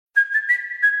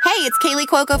it's Kaylee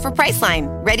Cuoco for Priceline.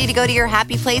 Ready to go to your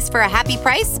happy place for a happy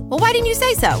price? Well, why didn't you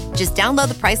say so? Just download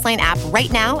the Priceline app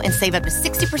right now and save up to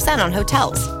 60% on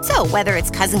hotels. So whether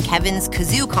it's Cousin Kevin's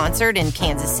Kazoo Concert in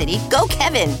Kansas City, go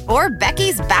Kevin, or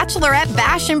Becky's Bachelorette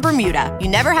Bash in Bermuda, you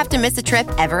never have to miss a trip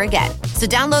ever again. So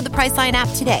download the Priceline app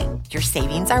today. Your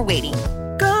savings are waiting.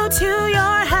 Go to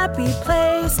your happy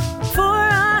place for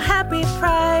a happy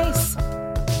price.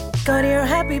 Go to your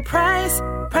happy price,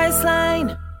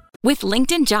 Priceline. With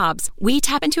LinkedIn Jobs, we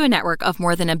tap into a network of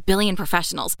more than 1 billion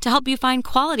professionals to help you find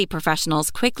quality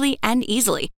professionals quickly and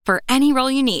easily for any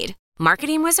role you need.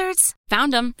 Marketing wizards?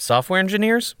 Found them. Software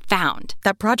engineers? Found.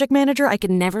 That project manager I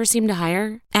could never seem to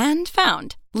hire? And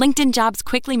found. LinkedIn Jobs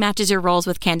quickly matches your roles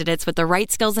with candidates with the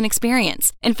right skills and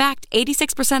experience. In fact,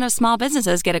 86% of small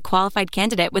businesses get a qualified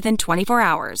candidate within 24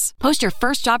 hours. Post your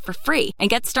first job for free and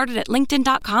get started at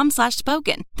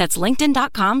linkedin.com/spoken. That's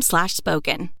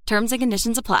linkedin.com/spoken. Terms and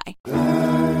conditions apply.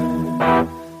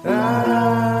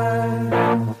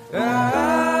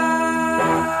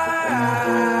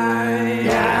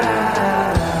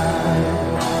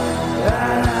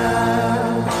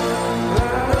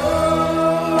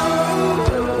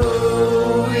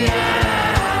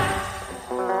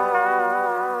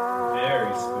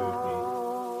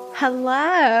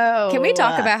 Hello. Can we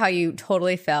talk about how you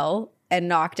totally fell and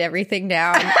knocked everything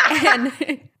down? And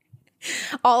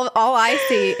all I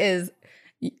see is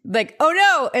like, oh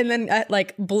no, and then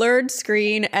like blurred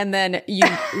screen, and then you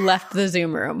left the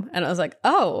Zoom room, and I was like,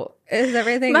 oh, is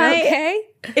everything okay?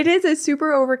 It is a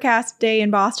super overcast day in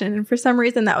Boston, and for some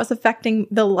reason that was affecting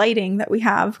the lighting that we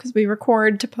have because we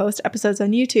record to post episodes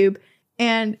on YouTube,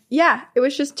 and yeah, it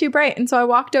was just too bright, and so I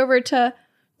walked over to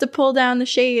pull down the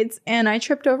shades, and I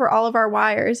tripped over all of our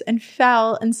wires and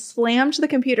fell and slammed the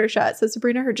computer shut. So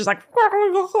Sabrina heard just like,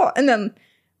 and then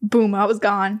boom, I was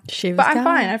gone. But I'm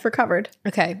fine. I've recovered.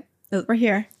 Okay. We're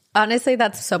here. Honestly,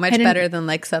 that's so much better than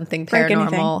like something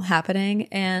paranormal happening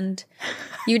and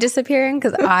you disappearing,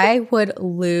 because I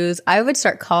would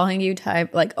start calling you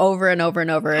like over and over and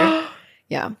over.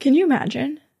 Yeah. Can you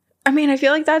imagine? I mean, I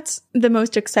feel like that's the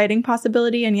most exciting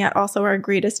possibility and yet also our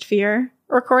greatest fear.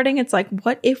 Recording, it's like,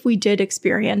 what if we did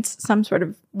experience some sort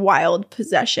of wild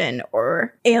possession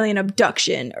or alien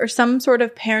abduction or some sort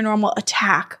of paranormal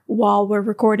attack while we're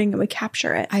recording and we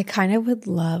capture it? I kind of would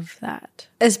love that,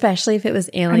 especially if it was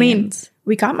aliens. I mean,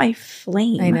 we got my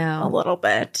flame. I know. A little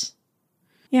bit.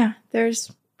 Yeah, there's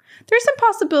some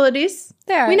possibilities.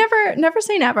 There. We never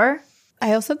say never.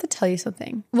 I also have to tell you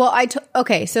something. Well,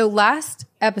 okay, so last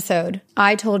episode,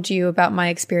 I told you about my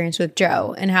experience with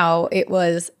Joe and how it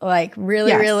was like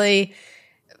really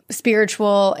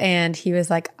spiritual. And he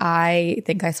was like, I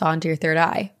think I saw into your third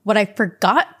eye. What I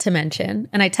forgot to mention,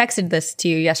 and I texted this to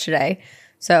you yesterday,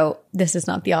 so this is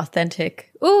not the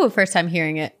authentic, first time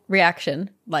hearing it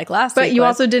reaction like last week. But you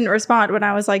also didn't respond when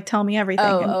I was like, tell me everything.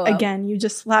 Oh. Again, you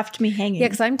just left me hanging. Yeah,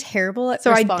 because I'm terrible at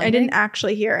responding. I didn't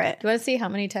actually hear it. Do you want to see how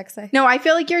many texts I... No, I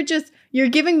feel like you're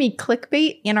giving me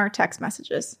clickbait in our text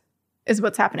messages is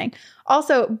what's happening.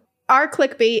 Also, our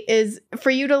clickbait is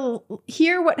for you to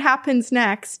hear what happens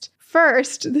next.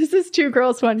 First, this is Two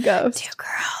Girls, One Ghost. Two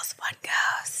Girls, One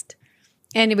Ghost.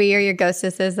 And we are your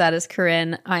ghostesses. That is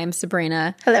Corinne. I am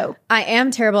Sabrina. Hello. I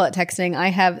am terrible at texting. I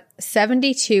have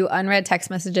 72 unread text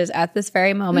messages at this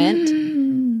very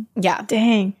moment. Yeah.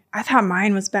 Dang. I thought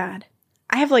mine was bad.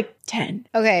 I have like 10.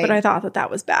 Okay. But I thought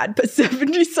that was bad. But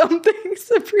 70-something,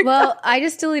 Sabrina. Well, I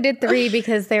just deleted 3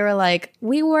 because they were like,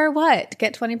 we were what?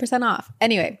 Get 20% off.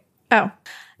 Anyway. Oh.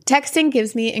 Texting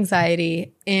gives me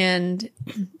anxiety, and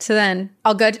so then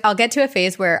I'll get to a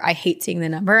phase where I hate seeing the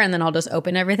number, and then I'll just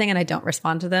open everything and I don't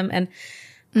respond to them. And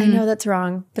I know that's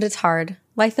wrong, but it's hard.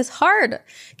 Life is hard.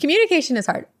 Communication is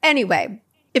hard. Anyway,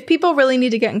 if people really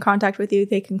need to get in contact with you,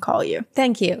 they can call you.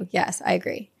 Thank you. Yes, I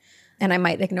agree. And I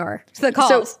might ignore the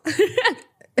calls.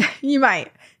 So, you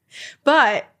might.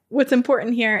 But what's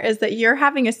important here is that you're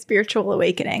having a spiritual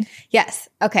awakening. Yes.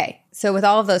 Okay. So with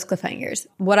all of those cliffhangers,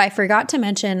 what I forgot to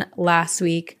mention last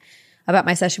week about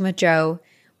my session with Joe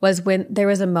was when there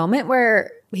was a moment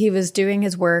where he was doing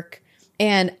his work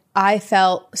and I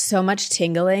felt so much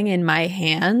tingling in my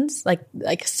hands,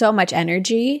 like so much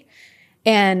energy.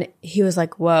 And he was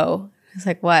like, whoa. I was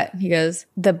like, what? He goes,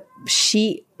 the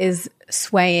sheet is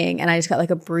swaying and I just got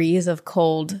like a breeze of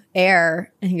cold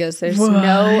air. And he goes, there's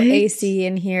no AC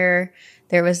in here.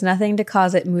 There was nothing to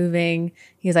cause it moving.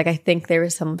 He's like, I think there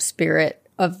was some spirit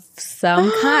of some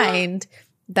kind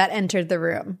that entered the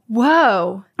room.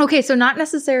 Whoa. Okay, so not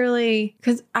necessarily,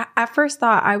 because I at first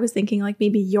thought I was thinking like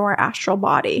maybe your astral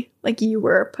body, like you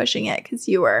were pushing it because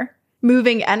you were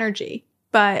moving energy.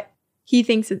 But he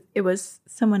thinks it was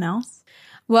someone else.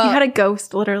 Well, you had a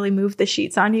ghost literally move the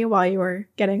sheets on you while you were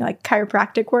getting like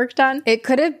chiropractic work done. it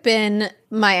could have been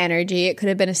my energy. It could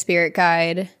have been a spirit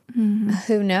guide.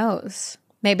 Who knows?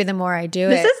 Maybe the more I do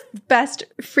This it. is the best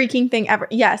freaking thing ever.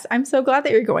 Yes, I'm so glad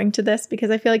that you're going to this because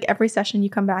I feel like every session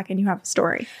you come back and you have a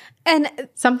story. And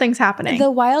Something's happening. the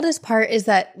wildest part is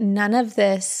that none of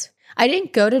this, I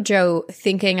didn't go to Joe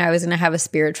thinking I was going to have a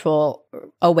spiritual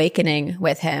awakening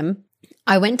with him.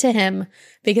 I went to him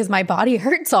because my body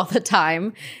hurts all the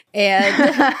time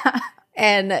and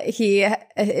and he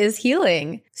is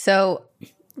healing. So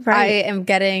I am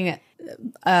getting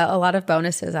a lot of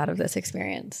bonuses out of this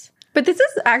experience. But this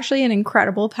is actually an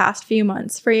incredible past few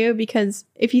months for you because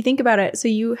if you think about it, so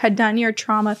you had done your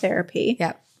trauma therapy.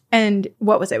 Yeah. And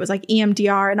what was it? It was like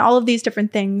EMDR and all of these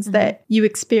different things that you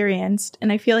experienced. And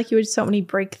I feel like you had so many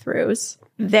breakthroughs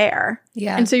there.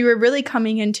 Yeah. And so you were really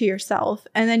coming into yourself.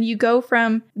 And then you go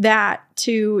from that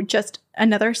to just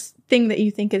another thing that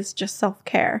you think is just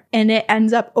self-care. And it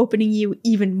ends up opening you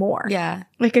even more. Yeah.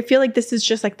 Like, I feel like this is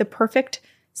just like the perfect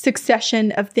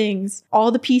succession of things.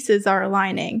 All the pieces are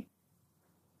aligning.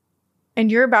 And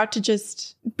you're about to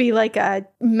just be like a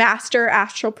master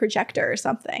astral projector or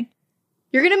something.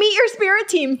 You're going to meet your spirit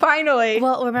team finally.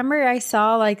 Well, remember I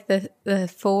saw like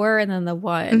the 4 and then the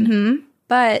 1. Mm-hmm.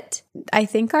 But I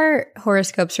think our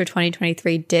horoscopes for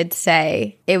 2023 did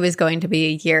say it was going to be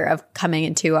a year of coming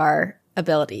into our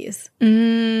abilities.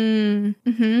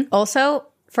 Mm-hmm. Also,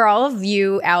 for all of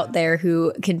you out there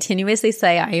who continuously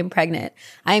say I am pregnant,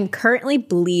 I am currently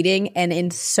bleeding and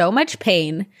in so much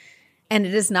pain. And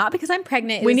it is not because I'm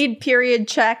pregnant. We need period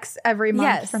checks every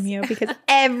month from you because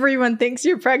everyone thinks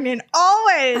you're pregnant.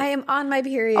 Always. I am on my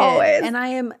period. Always. And I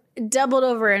am doubled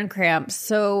over in cramps.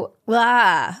 So,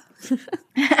 blah.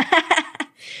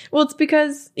 Well, it's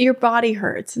because your body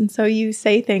hurts. And so you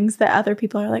say things that other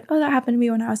people are like, oh, that happened to me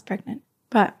when I was pregnant.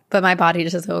 But my body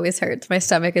just always hurts. My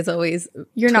stomach is always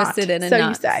twisted in a so knot.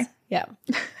 you say. Yeah.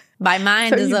 My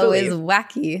mind So is you always believe.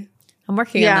 wacky. I'm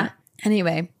working on that.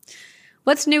 Anyway,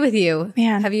 what's new with you?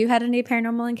 Man. Have you had any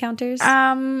paranormal encounters?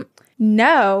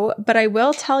 No, but I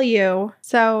will tell you.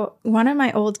 So one of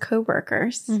my old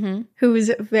coworkers who's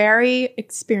very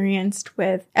experienced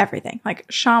with everything, like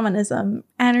shamanism,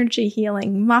 energy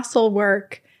healing, muscle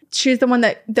work. She's the one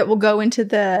that will go into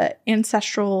the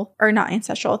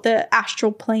the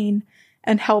astral plane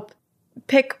and help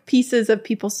pick pieces of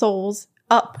people's souls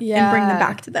up and bring them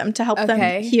back to them to help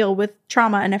them heal with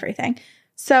trauma and everything.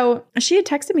 So she had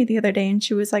texted me the other day and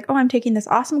she was like, oh, I'm taking this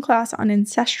awesome class on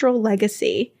ancestral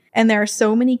legacy. And there are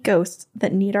so many ghosts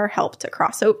that need our help to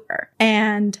cross over.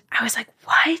 And I was like,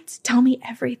 what? Tell me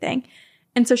everything.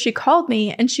 And so she called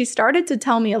me and she started to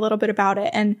tell me a little bit about it.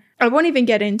 And I won't even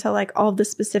get into like all the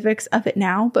specifics of it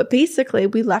now. But basically,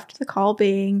 we left the call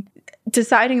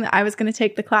deciding that I was going to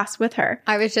take the class with her.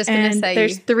 I was just going to say.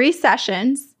 There's 3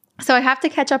 sessions. So I have to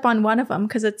catch up on one of them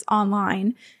because it's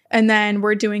online. And then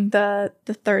we're doing the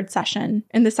 3rd session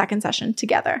and the 2nd session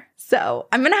together. So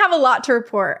I'm going to have a lot to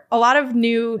report, a lot of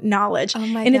new knowledge. Oh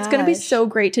my and it's going to be gosh. so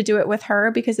great to do it with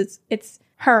her because it's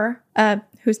her,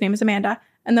 whose name is Amanda,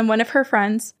 and then one of her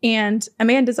friends. And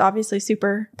Amanda's obviously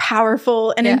super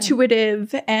powerful and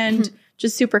intuitive and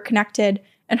just super connected.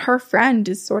 And her friend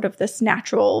is sort of this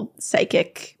natural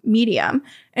psychic medium.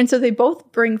 And so they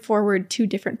both bring forward 2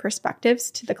 different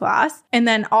perspectives to the class. And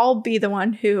then I'll be the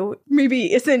one who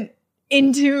maybe isn't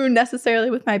in tune necessarily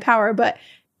with my power, but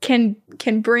can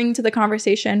bring to the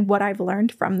conversation what I've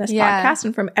learned from this podcast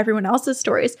and from everyone else's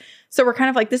stories. So we're kind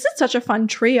of like, this is such a fun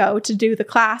trio to do the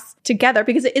class together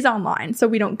because it is online. So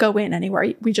we don't go in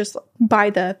anywhere. We just buy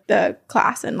the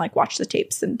class and like watch the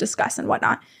tapes and discuss and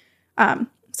whatnot.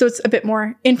 So it's a bit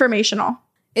more informational.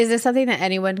 Is this something that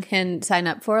anyone can sign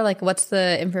up for? Like, what's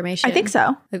the information? I think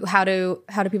so. Like, how do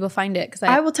people find it? Because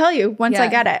I will tell you once I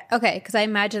get it. Okay, because I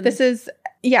imagine This is,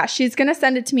 she's going to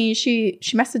send it to me. She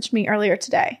messaged me earlier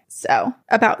today. So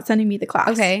about sending me the class.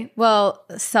 Okay. Well,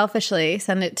 selfishly,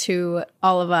 send it to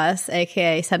all of us,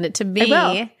 aka send it to me.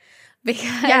 I will.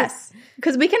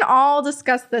 Because we can all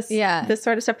discuss this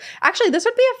sort of stuff. Actually, this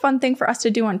would be a fun thing for us to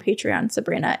do on Patreon,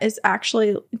 Sabrina, is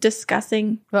actually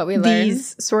discussing what we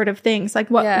these sort of things,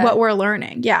 like what we're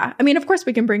learning. Yeah. I mean, of course,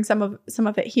 we can bring some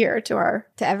of it here to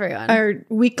everyone. Our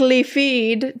weekly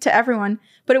feed to everyone.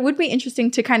 But it would be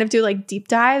interesting to kind of do like deep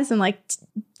dives and like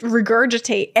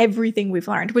regurgitate everything we've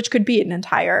learned, which could be an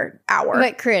entire hour.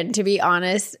 But Corinne, to be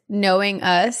honest, knowing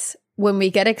us, when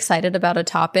we get excited about a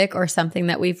topic or something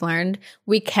that we've learned,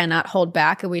 we cannot hold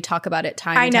back and we talk about it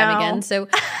time and time again. So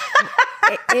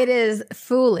it is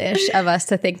foolish of us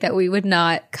to think that we would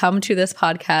not come to this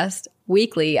podcast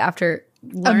weekly after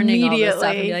learning all this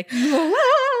stuff and be like,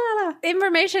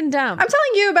 information dump. I'm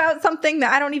telling you about something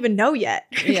that I don't even know yet.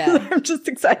 Yeah. I'm just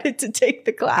excited to take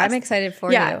the class. I'm excited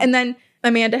for you. And then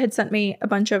Amanda had sent me a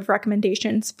bunch of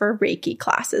recommendations for Reiki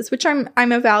classes, which I'm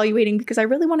evaluating because I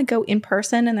really want to go in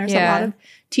person. And there's a lot of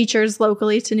teachers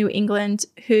locally to New England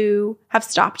who have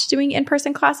stopped doing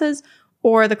in-person classes,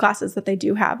 or the classes that they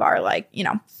do have are like,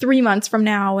 3 months from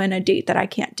now and a date that I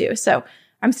can't do. So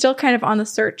I'm still kind of on the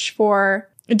search for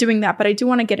doing that, but I do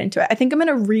want to get into it. I think I'm going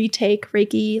to retake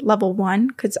Reiki level 1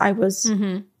 because I was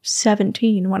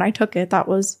 17 when I took it. That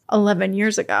was 11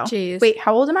 years ago. Jeez. Wait,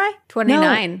 how old am I?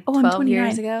 29. No. Oh, I'm 12 29.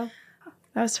 years ago.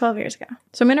 That was 12 years ago.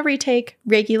 So I'm going to retake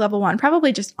Reiki level 1,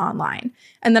 probably just online.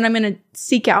 And then I'm going to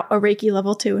seek out a Reiki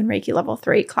level 2 and Reiki level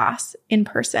 3 class in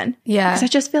person. Yeah. Because I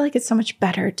just feel like it's so much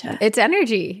better to It's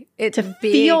energy. It's to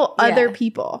feel other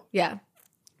people. Yeah.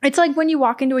 It's like when you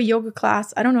walk into a yoga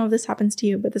class. I don't know if this happens to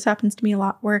you, but this happens to me a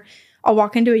lot, where I'll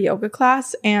walk into a yoga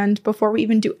class and before we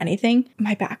even do anything,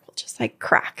 my back will just like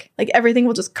crack. Like everything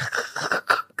will just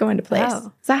go into place.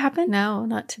 Oh. Does that happen? No,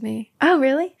 not to me. Oh,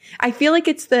 really? I feel like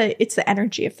it's the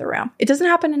energy of the room. It doesn't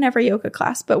happen in every yoga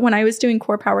class, but when I was doing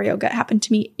core power yoga, it happened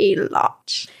to me a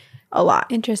lot. A lot.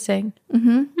 Interesting.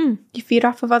 You feed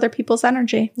off of other people's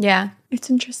energy. Yeah. It's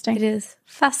interesting. It is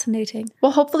fascinating.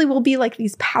 Well, hopefully we'll be like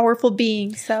these powerful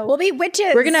beings. So We'll be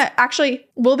witches.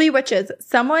 We'll be witches.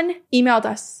 Someone emailed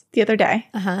us the other day.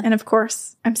 And of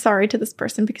course, I'm sorry to this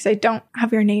person because I don't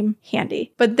have your name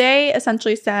handy. But they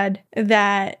essentially said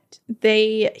that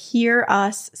they hear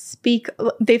us speak.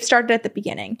 They've started at the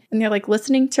beginning and they're like,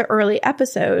 listening to early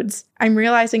episodes, I'm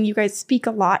realizing you guys speak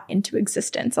a lot into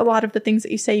existence. A lot of the things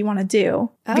that you say you want to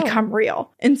do become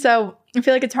real. And so I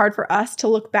feel like it's hard for us to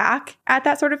look back at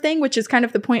that sort of thing, which is kind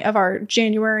of the point of our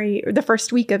January, or the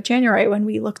first week of January, when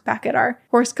we looked back at our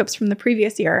horoscopes from the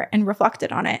previous year and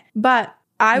reflected on it. But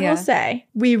I will say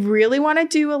we really want to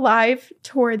do a live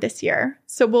tour this year.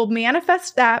 So we'll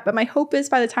manifest that. But my hope is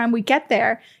by the time we get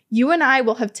there, you and I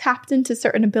will have tapped into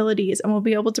certain abilities and we'll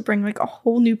be able to bring like a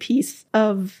whole new piece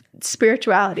of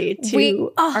spirituality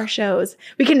to our shows.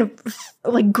 We can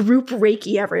like group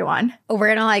Reiki everyone. We're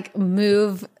going to like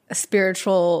move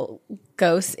spiritual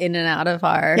ghosts in and out of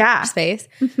our space.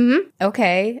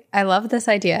 Okay. I love this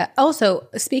idea. Also,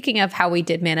 speaking of how we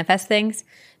did manifest things,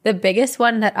 the biggest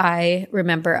one that I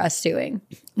remember us doing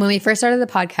when we first started the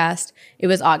podcast, it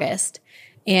was August.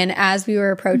 And as we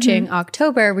were approaching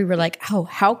October, we were like, oh,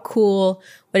 how cool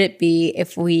would it be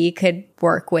if we could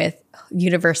work with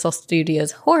Universal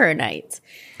Studios Horror Nights?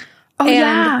 Oh,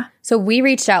 yeah. So we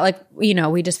reached out, like,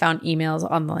 we just found emails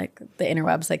on like the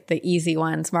interwebs, like the easy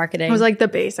ones, marketing. It was like the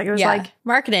basic. It was like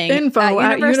marketing info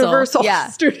at Universal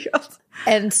Studios.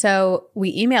 And so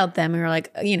we emailed them and we were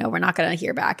like, we're not going to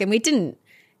hear back. And we didn't.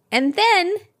 And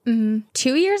then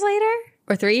 2 years later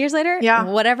or 3 years later,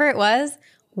 whatever it was,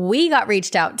 we got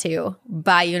reached out to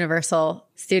by Universal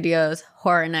Studios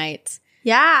Horror Nights.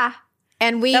 Yeah.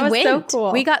 And we went. So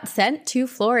cool. We got sent to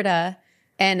Florida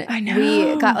and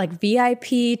we got like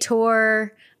VIP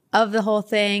tour of the whole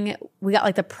thing. We got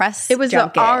like the press. It was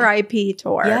junket. the RIP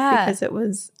tour because it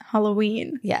was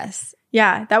Halloween. Yes.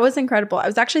 Yeah, that was incredible. I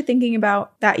was actually thinking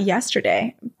about that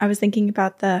yesterday. I was thinking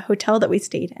about the hotel that we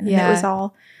stayed in. And it was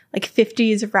all like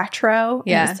 50s retro.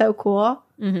 Yeah. It was so cool.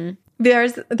 There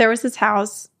was this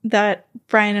house that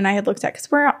Brian and I had looked at because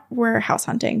we're house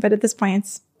hunting, but at this point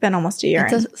it's been almost a year.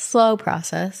 It's a slow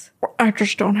process. I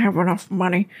just don't have enough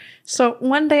money. So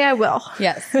one day I will.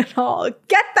 Yes. And I'll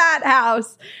get that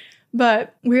house.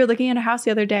 But we were looking at a house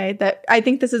the other day that I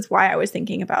think this is why I was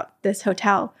thinking about this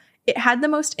hotel. It had the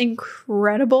most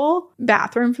incredible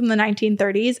bathroom from the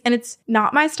 1930s. And it's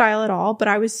not my style at all, but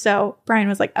Brian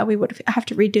was like, oh, we would have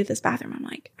to redo this bathroom. I'm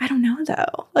like, I don't know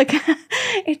though. Like,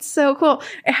 it's so cool.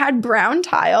 It had brown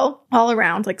tile all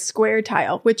around, like square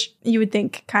tile, which you would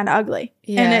think kind of ugly.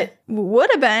 Yeah. And it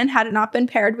would have been had it not been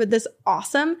paired with this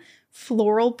awesome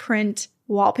floral print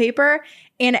wallpaper.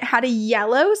 And it had a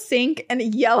yellow sink and a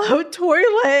yellow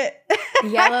toilet.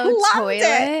 Yellow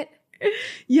toilet?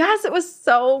 Yes, it was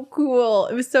so cool.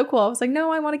 It was so cool. I was like,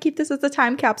 no, I want to keep this as a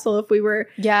time capsule if we were.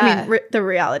 Yeah. I mean, the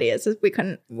reality is we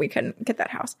couldn't get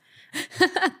that house.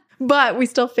 But we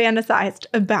still fantasized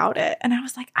about it. And I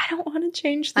was like, I don't want to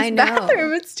change this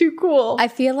bathroom. It's too cool. I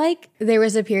feel like there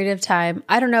was a period of time.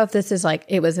 I don't know if this is like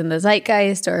it was in the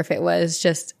zeitgeist or if it was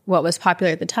just what was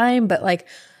popular at the time. But like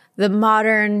the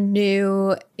modern,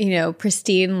 new,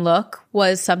 pristine look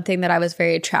was something that I was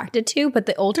very attracted to. But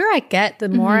the older I get, the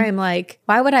more I'm like,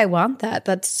 why would I want that?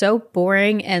 That's so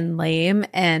boring and lame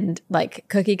and like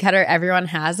cookie cutter. Everyone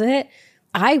has it.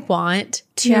 I want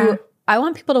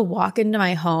people to walk into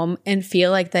my home and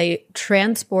feel like they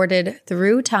transported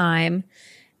through time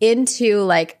into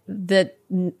like the,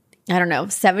 I don't know,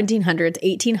 1700s,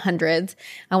 1800s.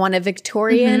 I want a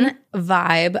Victorian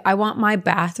vibe. I want my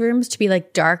bathrooms to be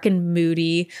like dark and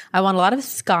moody. I want a lot of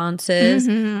sconces.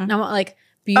 I want like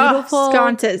beautiful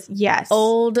sconces. Yes.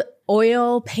 Old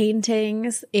oil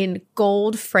paintings in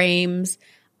gold frames.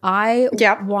 I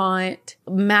want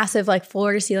massive like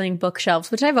floor to ceiling bookshelves,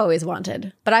 which I've always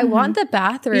wanted. But I want the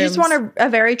bathrooms. You just want a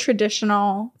very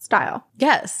traditional style.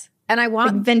 Yes. And I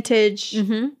want like vintage.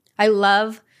 I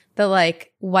love the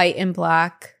like white and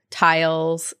black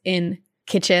tiles in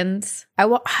kitchens.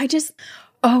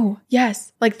 Oh,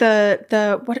 yes. Like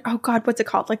the what, oh God, what's it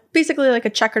called? Like basically like a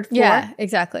checkered floor. Yeah,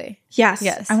 exactly. Yes.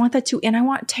 I want that too. And I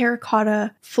want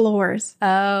terracotta floors.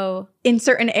 Oh. In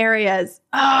certain areas.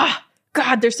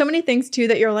 God, there's so many things too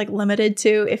that you're like limited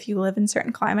to if you live in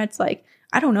certain climates. Like,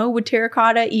 I don't know, would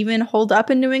terracotta even hold up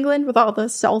in New England with all the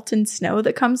salt and snow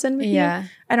that comes in with you?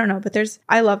 I don't know, but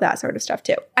I love that sort of stuff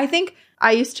too. I think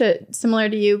I used to, similar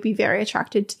to you, be very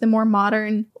attracted to the more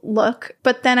modern look.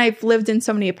 But then I've lived in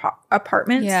so many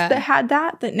apartments that had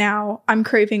that now I'm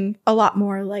craving a lot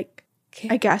more like,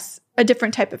 I guess, a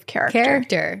different type of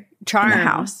character. Charm. In the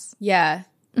house. Yeah.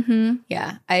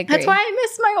 Yeah, I agree. That's why I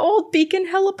miss my old Beacon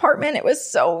Hill apartment. It was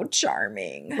so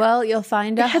charming. Well, you'll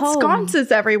find a home. It had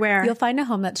sconces everywhere. You'll find a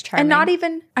home that's charming. And not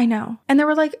even, I know. And they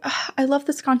were like, I love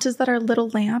the sconces that are little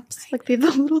lamps. Like they have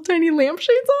the little tiny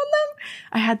lampshades on them.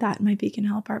 I had that in my Beacon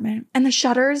Hill apartment. And the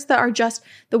shutters that are just,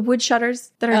 the wood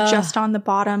shutters that are just on the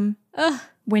bottom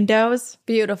windows.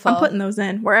 Beautiful. I'm putting those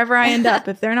in wherever I end up.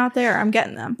 If they're not there, I'm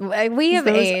getting them. We have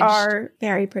those aged. Are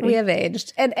very pretty. We have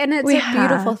aged. And it's a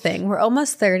beautiful thing. We're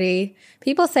almost 30.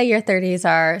 People say your 30s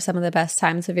are some of the best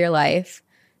times of your life.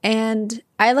 And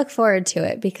I look forward to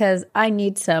it because I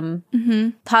need some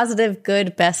positive,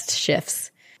 good, best shifts.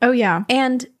 Oh, yeah.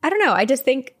 And I don't know. I just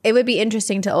think it would be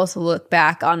interesting to also look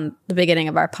back on the beginning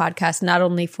of our podcast, not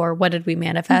only for what did we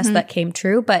manifest that came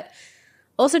true, but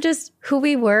also just who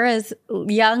we were as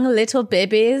young little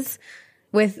babies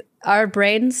with our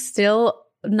brains still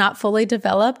not fully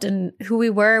developed and who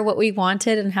we were, what we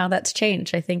wanted, and how that's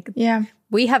changed. I think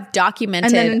we have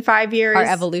documented and then in 5 years, our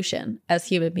evolution as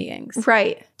human beings.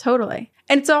 Right. Totally.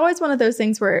 And it's always one of those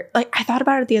things where like I thought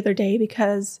about it the other day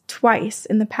because twice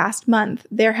in the past month,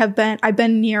 I've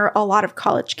been near a lot of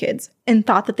college kids and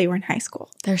thought that they were in high school.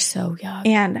 They're so young.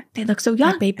 And they look so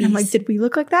young. Babies. And I'm like, did we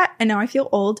look like that? And now I feel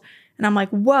old. And I'm like,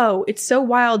 whoa, it's so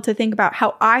wild to think about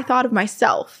how I thought of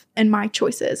myself and my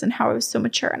choices and how I was so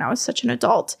mature and I was such an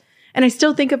adult. And I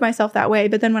still think of myself that way.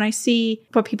 But then when I see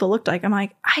what people looked like, I'm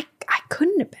like, I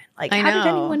couldn't have been. Like, how did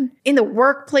anyone in the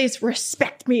workplace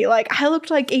respect me? Like, I looked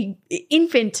like a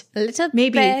infant. A little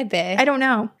maybe. baby. I don't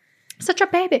know. Such a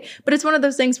baby. But it's one of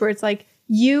those things where it's like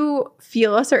you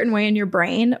feel a certain way in your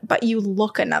brain, but you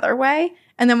look another way.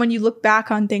 And then when you look back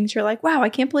on things, you're like, wow, I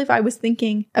can't believe I was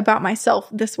thinking about myself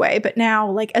this way. But now,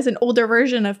 like as an older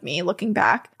version of me looking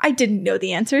back, I didn't know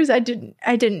the answers. I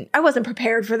wasn't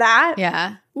prepared for that.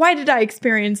 Yeah. Why did I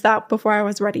experience that before I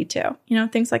was ready to? You know,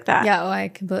 things like that. Yeah, I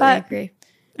completely agree.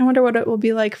 I wonder what it will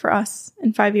be like for us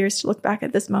in 5 years to look back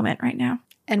at this moment right now.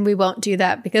 And we won't do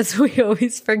that because we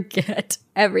always forget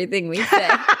everything we say.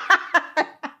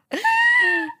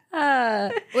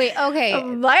 Wait,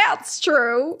 okay. That's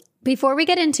true. Before we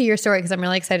get into your story, because I'm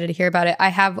really excited to hear about it, I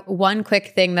have one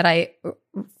quick thing that I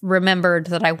remembered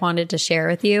that I wanted to share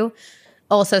with you.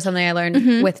 Also something I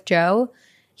learned with Joe.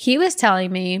 He was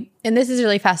telling me, and this is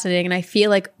really fascinating, and I feel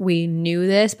like we knew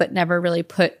this, but never really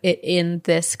put it in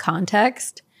this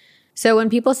context. So when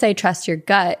people say trust your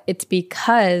gut, it's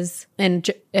because, and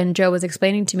Joe was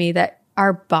explaining to me that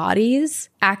our bodies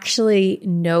actually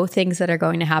know things that are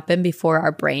going to happen before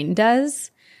our brain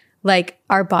does. Like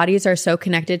our bodies are so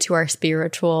connected to our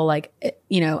spiritual, like,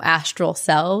 you know, astral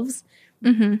selves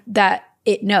that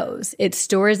it knows. It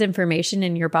stores information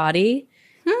in your body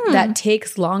that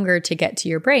takes longer to get to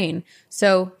your brain.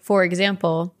 So, for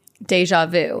example, deja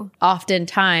vu.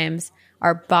 Oftentimes,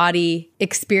 our body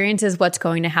experiences what's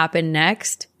going to happen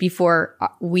next before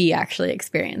we actually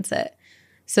experience it.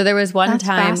 So there was one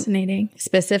time fascinating.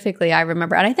 Specifically, I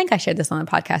remember, and I think I shared this on the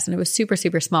podcast, and it was super,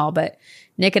 super small, but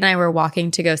Nick and I were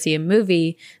walking to go see a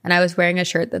movie, and I was wearing a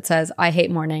shirt that says, I hate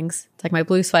mornings. It's like my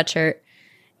blue sweatshirt.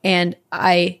 And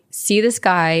I see this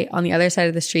guy on the other side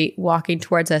of the street walking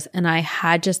towards us, and I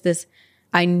had just this,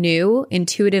 I knew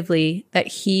intuitively that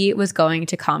he was going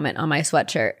to comment on my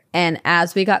sweatshirt. And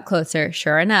as we got closer,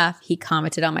 sure enough, he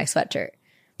commented on my sweatshirt.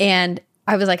 And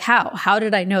I was like, how? How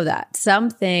did I know that?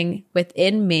 Something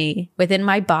within me, within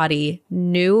my body,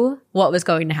 knew what was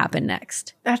going to happen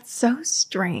next. That's so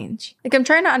strange. Like, I'm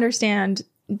trying to understand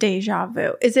deja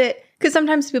vu? Is it because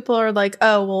sometimes people are like,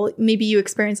 oh, well, maybe you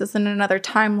experience this in another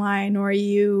timeline or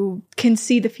you can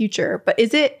see the future. But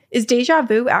is deja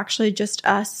vu actually just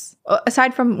us,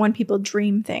 aside from when people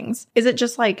dream things, is it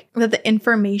just like that the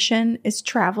information is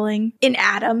traveling in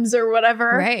atoms or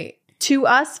whatever Right. to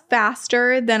us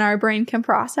faster than our brain can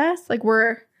process? Like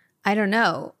I don't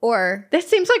know. Or, this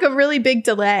seems like a really big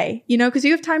delay, you know, because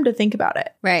you have time to think about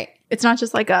it. right. It's not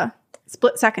just like a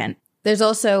split second. There's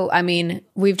also, I mean,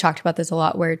 we've talked about this a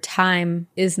lot where time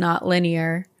is not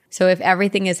linear. So if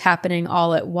everything is happening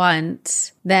all at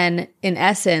once, then in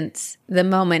essence, the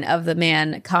moment of the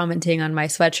man commenting on my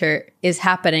sweatshirt is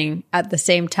happening at the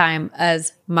same time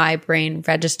as my brain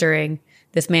registering,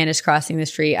 this man is crossing the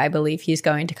street. I believe he's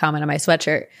going to comment on my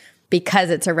sweatshirt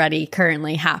because it's already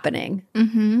currently happening.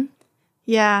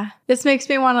 Yeah. This makes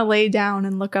me want to lay down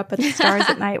and look up at the stars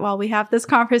at night while we have this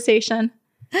conversation.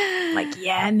 Like,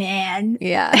 yeah, man.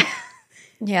 Yeah.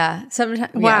 Yeah.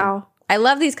 Sometimes. Wow. I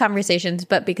love these conversations,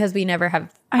 but because we never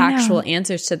have I know. actual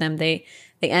answers to them, they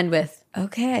end with,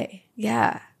 okay,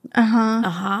 yeah.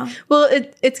 Well,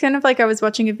 it's kind of like I was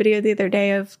watching a video the other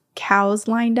day of cows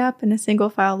lined up in a single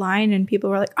file line, and people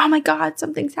were like, oh my God,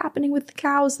 something's happening with the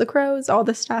cows, the crows, all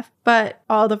this stuff. But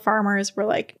all the farmers were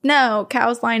like, no,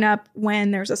 cows line up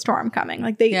when there's a storm coming.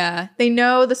 Like they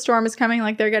know the storm is coming,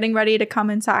 like they're getting ready to come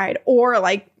inside, or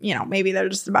like, you know, maybe they're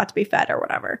just about to be fed or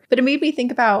whatever. But it made me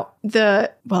think about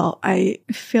I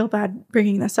feel bad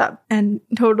bringing this up and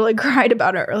totally cried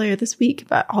about it earlier this week,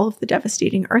 about all of the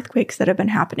devastating earthquakes that have been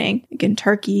happening like in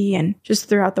Turkey and just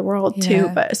throughout the world too,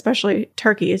 but especially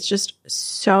Turkey. It's just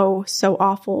so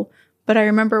awful. But I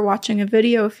remember watching a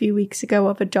video a few weeks ago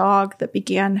of a dog that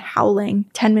began howling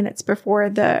 10 minutes before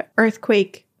the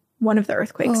earthquake, one of the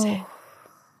earthquakes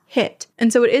hit.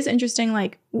 And so it is interesting,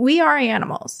 like, we are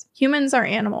animals. Humans are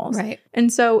animals. Right.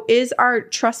 And so is our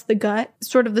trust the gut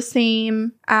sort of the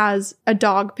same as a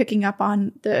dog picking up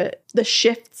on the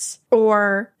shifts,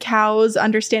 or cows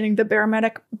understanding the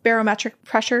barometric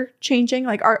pressure changing?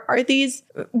 Like, are these,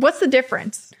 what's the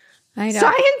difference? I know.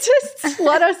 Scientists,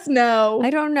 let us know. I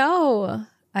don't know.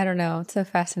 It's so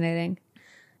fascinating.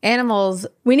 Animals.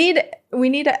 We need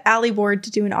a Allie Ward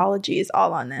to do an ologies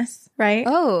all on this, right?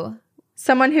 Oh,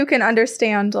 Someone who can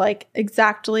understand like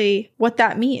exactly what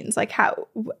that means, like how.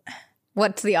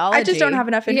 what's the ology? I just don't have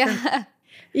enough information. Yeah.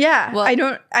 Yeah, Well,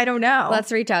 I don't know.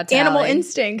 Let's reach out to Animal Allie.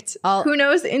 instinct. Who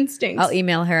knows instinct? I'll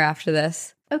email her after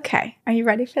this. Okay, are you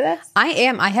ready for this? I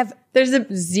am. I have There's a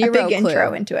zero big clue.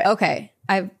 intro into it. Okay.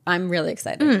 I'm really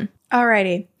excited.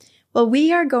 Alrighty. Well,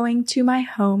 we are going to my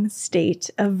home state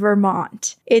of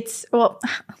Vermont. Let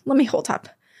me hold up.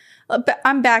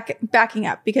 I'm backing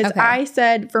up because Okay. I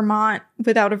said Vermont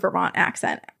without a Vermont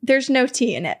accent. There's no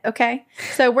T in it, okay?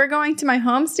 So we're going to my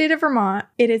home state of Vermont.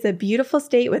 It is a beautiful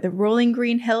state with rolling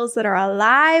green hills that are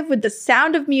alive with the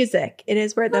sound of music. It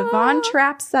is where the Von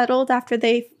Trapps settled after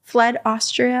they fled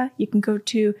Austria. You can go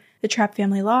to the Trapp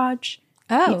Family Lodge,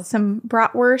 eat some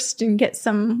bratwurst, and get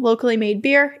some locally made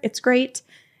beer. It's great.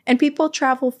 And people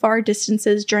travel far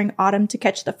distances during autumn to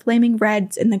catch the flaming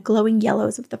reds and the glowing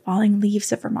yellows of the falling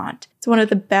leaves of Vermont. It's one of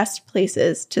the best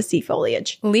places to see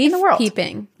foliage in the world.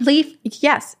 Peeping.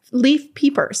 Leaf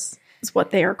peepers is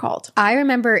what they are called. I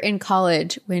remember in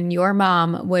college when your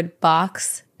mom would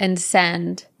box and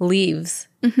send leaves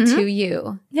to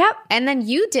you. Yep. And then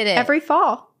you did it. Every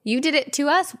fall. You did it to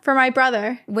us For my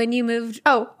brother. when you moved.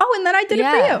 Oh, and then I did it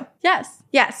Yeah. for you.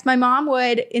 Yes. My mom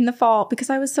would in the fall,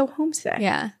 because I was so homesick.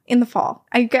 Yeah. In the fall.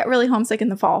 I get really homesick in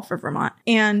the fall for Vermont.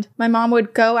 And my mom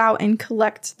would go out and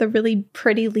collect the really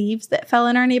pretty leaves that fell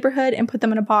in our neighborhood and put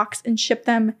them in a box and ship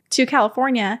them to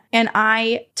California. And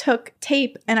I took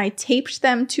tape and I taped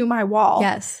them to my wall.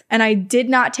 Yes. And I did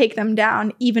not take them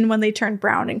down even when they turned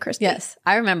brown and crispy. Yes.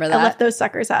 I remember that. I left those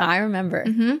suckers up. I remember.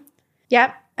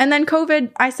 Yep. And then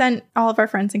COVID, I sent all of our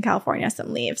friends in California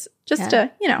some leaves just to,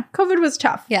 COVID was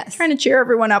tough. Yes. Trying to cheer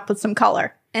everyone up with some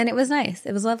color. And it was nice.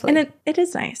 It was lovely. And it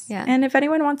is nice. Yeah. And if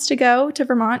anyone wants to go to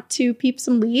Vermont to peep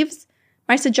some leaves,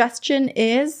 my suggestion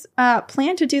is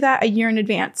plan to do that a year in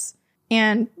advance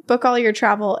and book all your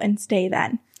travel and stay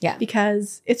then. Yeah.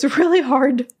 Because it's really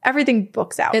hard. Everything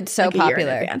books out. It's so like a year in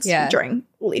popular. advance Yeah. during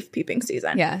leaf peeping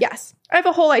season. Yeah. Yes. I have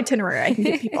a whole itinerary I can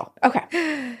give people.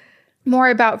 Okay. More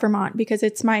about Vermont, because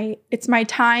it's my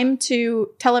time to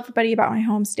tell everybody about my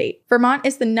home state. Vermont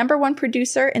is the number1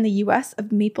 producer in the U.S.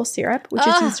 of maple syrup, which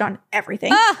is used on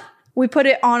everything. We put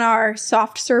it on our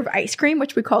soft serve ice cream,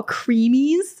 which we call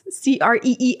Creamies,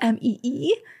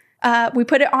 Creemee. We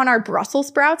put it on our Brussels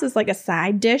sprouts as like a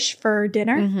side dish for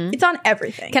dinner. It's on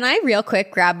everything. Can I real quick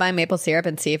grab my maple syrup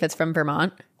and see if it's from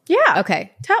Vermont? Yeah.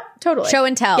 Okay. Totally. Show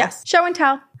and tell. Yes. Show and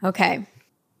tell. Okay.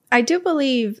 I do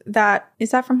believe that,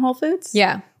 is that from Whole Foods?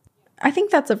 Yeah. I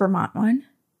think that's a Vermont one.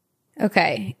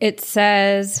 Okay. It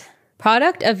says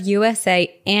product of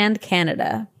USA and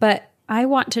Canada, but I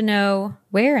want to know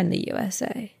where in the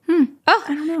USA. Oh,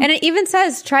 I don't know. And it even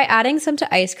says try adding some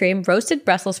to ice cream, roasted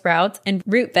Brussels sprouts, and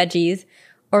root veggies,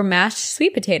 or mashed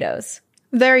sweet potatoes.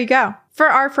 There you go. For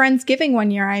our Friendsgiving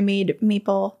one year, I made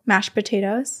maple mashed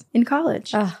potatoes in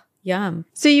college. Oh, yum.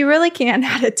 So you really can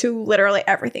add it to literally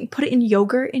everything. Put it in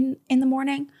yogurt in the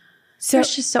morning. So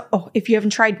it's just so, if you haven't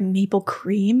tried maple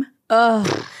cream.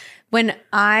 Oh,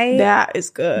 that is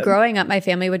good. Growing up, my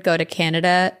family would go to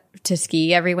Canada to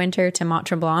ski every winter to Mont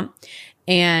Tremblant.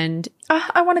 And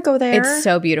I want to go there. It's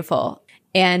so beautiful.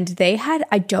 And they had,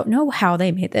 I don't know how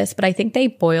they made this, but I think they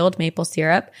boiled maple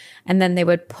syrup and then they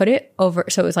would put it over.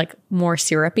 So it was like more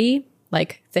syrupy,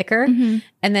 like thicker. Mm-hmm.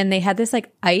 And then they had this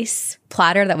like ice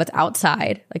platter that was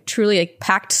outside, like truly like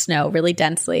packed snow really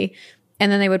densely.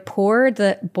 And then they would pour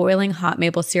the boiling hot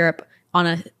maple syrup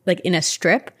on in a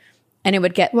strip, and it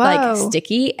would get like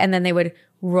sticky. And then they would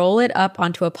roll it up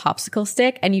onto a popsicle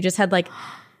stick, and you just had like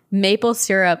maple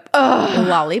syrup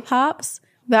lollipops.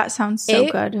 That sounds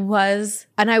so good. It was,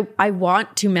 and I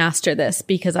want to master this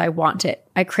because I want it.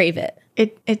 I crave it.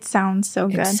 It sounds so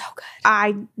good. It's so good.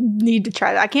 I need to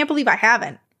try that. I can't believe I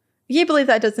haven't. I can't believe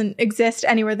that doesn't exist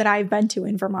anywhere that I've been to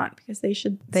in Vermont, because they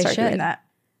should start doing that.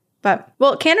 But,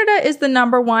 well, Canada is the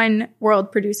 #1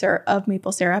 world producer of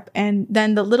maple syrup. And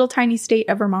then the little tiny state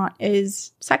of Vermont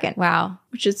is second. Wow.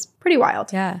 Which is pretty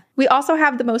wild. Yeah. We also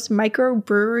have the most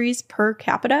microbreweries per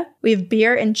capita. We have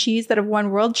beer and cheese that have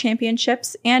won world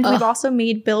championships. And we've also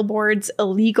made billboards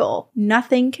illegal.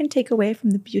 Nothing can take away from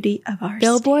the beauty of our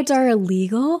Billboards state. are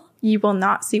illegal? You will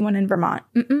not see one in Vermont.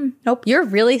 Nope. You're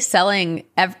really selling.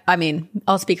 I mean,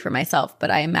 I'll speak for myself, but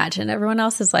I imagine everyone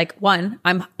else is like, 1,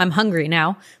 I'm hungry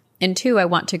now. And 2, I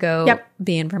want to go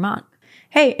be in Vermont.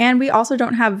 Hey, and we also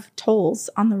don't have tolls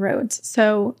on the roads,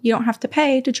 so you don't have to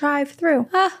pay to drive through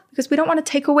because we don't want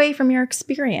to take away from your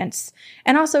experience.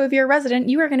 And also, if you're a resident,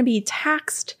 you are going to be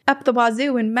taxed up the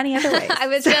wazoo in many other ways. I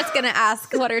was just going to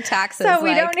ask, what are taxes so we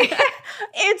like? don't need,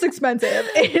 it's expensive.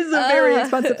 It is a very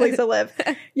expensive place to live.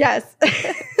 Yes.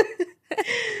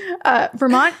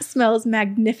 Vermont smells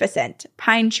magnificent.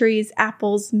 Pine trees,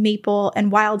 apples, maple,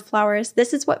 and wildflowers.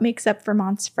 This is what makes up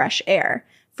Vermont's fresh air.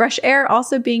 Fresh air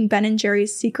also being Ben &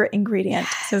 Jerry's secret ingredient.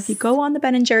 Yes. So if you go on the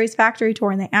Ben & Jerry's factory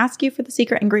tour and they ask you for the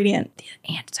secret ingredient,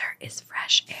 the answer is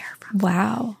fresh air.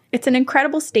 Wow. It's an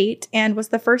incredible state and was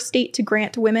the first state to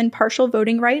grant women partial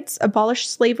voting rights, abolish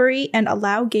slavery, and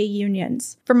allow gay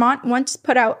unions. Vermont once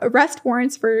put out arrest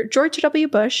warrants for George W.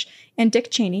 Bush and Dick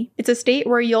Cheney. It's a state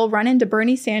where you'll run into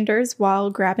Bernie Sanders while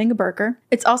grabbing a burger.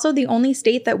 It's also the only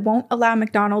state that won't allow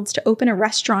McDonald's to open a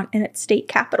restaurant in its state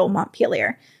capital,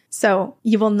 Montpelier. So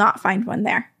you will not find one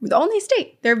there. The only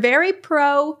state. They're very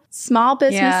pro small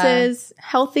businesses,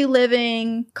 healthy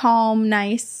living, calm,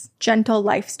 nice, gentle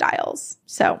lifestyles.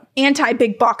 So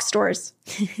anti-big box stores.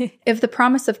 If the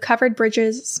promise of covered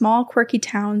bridges, small quirky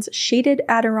towns, shaded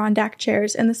Adirondack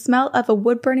chairs, and the smell of a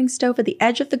wood-burning stove at the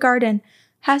edge of the garden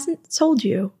hasn't sold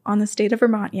you on the state of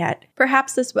Vermont yet,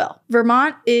 perhaps this will.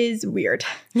 Vermont is weird.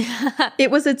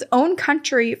 It was its own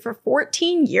country for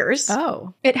 14 years.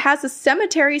 Oh. It has a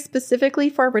cemetery specifically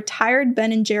for retired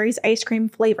Ben & Jerry's ice cream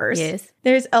flavors. Yes.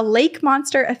 There's a lake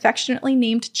monster affectionately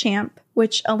named Champ,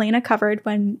 which Elena covered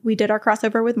when we did our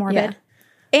crossover with Morbid. Yeah.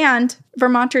 And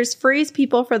Vermonters freeze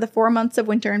people for the 4 months of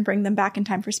winter and bring them back in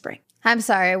time for spring. I'm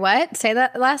sorry, what? Say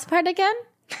that last part again?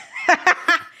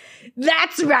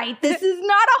 That's right. This is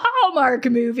not a Hallmark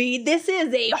movie. This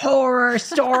is a horror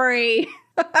story.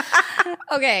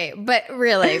 Okay, but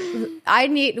really,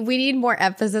 we need more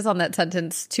emphasis on that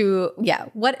sentence to,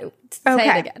 say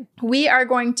it again. We are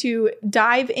going to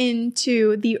dive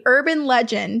into the urban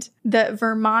legend that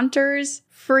Vermonters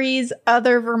freeze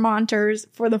other Vermonters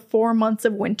for the 4 months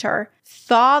of winter,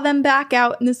 thaw them back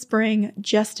out in the spring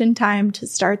just in time to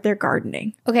start their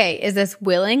gardening. Okay, is this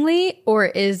willingly or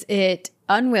is it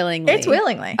unwillingly? It's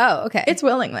willingly. Oh, okay. It's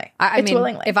willingly. I mean,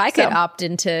 willingly. If I could opt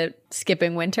into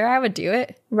skipping winter, I would do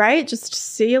it. Right? Just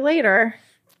see you later.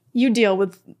 You deal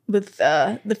with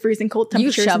the freezing cold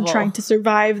temperatures and trying to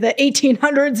survive the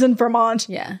 1800s in Vermont.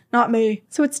 Yeah. Not me.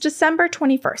 So it's December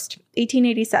 21st,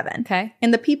 1887. Okay.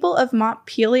 And the people of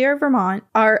Montpelier, Vermont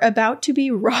are about to be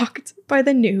rocked by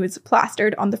the news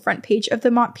plastered on the front page of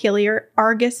the Montpelier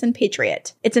Argus and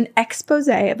Patriot. It's an expose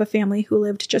of a family who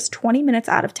lived just 20 minutes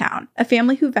out of town, a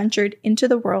family who ventured into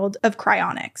the world of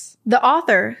cryonics. The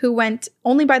author, who went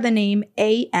only by the name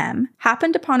A.M.,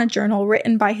 happened upon a journal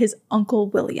written by his Uncle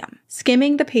William.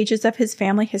 Skimming the pages of his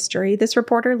family history, this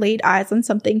reporter laid eyes on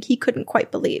something he couldn't quite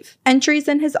believe. Entries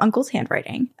in his uncle's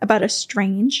handwriting about a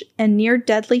strange and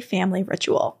near-deadly family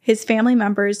ritual. His family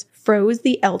members froze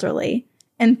the elderly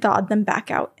and thawed them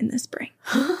back out in the spring.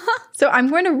 So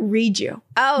I'm going to read you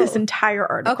this entire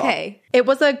article. Okay. It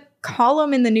was a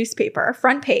column in the newspaper,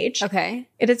 front page. Okay.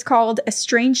 It is called A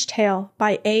Strange Tale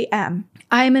by A.M.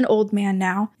 I am an old man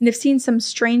now and have seen some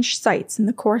strange sights in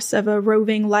the course of a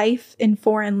roving life in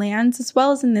foreign lands as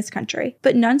well as in this country,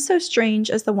 but none so strange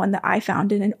as the one that I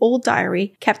found in an old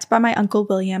diary kept by my Uncle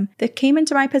William that came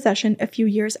into my possession a few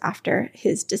years after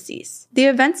his decease. The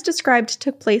events described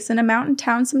took place in a mountain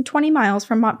town some 20 miles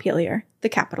from Montpelier, the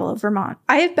capital of Vermont.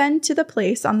 I have been to the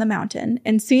place on the mountain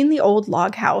and seen the old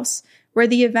log house where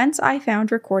the events I found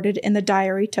recorded in the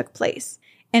diary took place,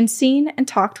 and seen and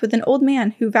talked with an old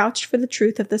man who vouched for the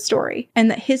truth of the story,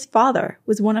 and that his father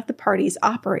was one of the parties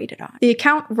operated on. The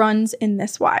account runs in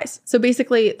this wise. So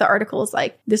basically, the article is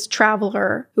like this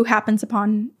traveler who happens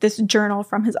upon this journal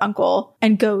from his uncle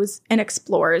and goes and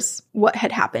explores what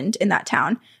had happened in that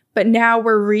town. But now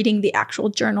we're reading the actual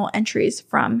journal entries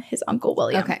from his Uncle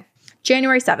William. Okay.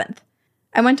 January 7th.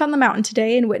 I went on the mountain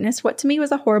today and witnessed what to me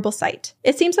was a horrible sight.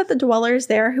 It seems that the dwellers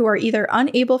there who are either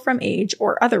unable from age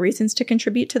or other reasons to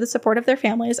contribute to the support of their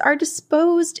families are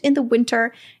disposed in the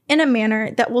winter in a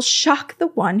manner that will shock the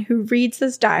one who reads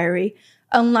this diary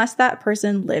unless that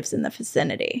person lives in the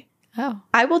vicinity. Oh.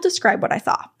 I will describe what I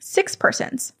saw. 6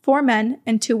 persons, 4 men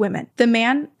and 2 women. The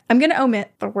man, I'm going to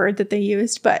omit the word that they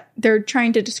used, but they're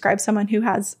trying to describe someone who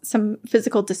has some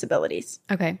physical disabilities.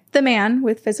 Okay. The man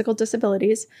with physical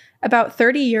disabilities, about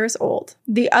 30 years old.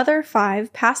 The other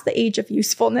 5 past the age of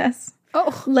usefulness.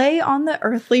 Lay on the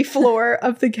earthly floor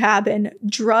of the cabin,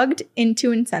 drugged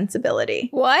into insensibility.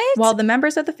 What? While the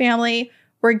members of the family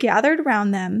were gathered around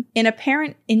them in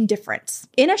apparent indifference.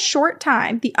 In a short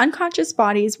time, the unconscious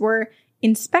bodies were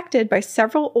inspected by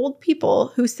several old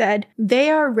people who said, "They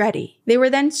are ready." They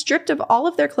were then stripped of all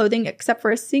of their clothing except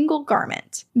for a single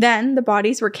garment. Then the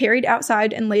bodies were carried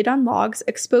outside and laid on logs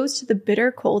exposed to the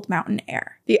bitter cold mountain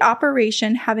air, the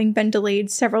operation having been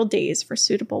delayed several days for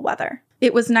suitable weather.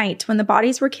 It was night when the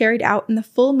bodies were carried out, and the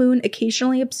full moon,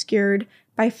 occasionally obscured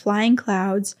by flying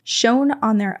clouds, shone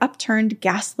on their upturned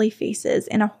ghastly faces,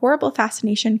 and a horrible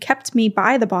fascination kept me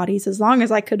by the bodies as long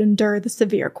as I could endure the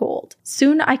severe cold.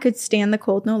 Soon I could stand the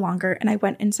cold no longer, and I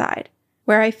went inside,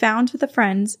 where I found the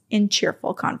friends in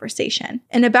cheerful conversation.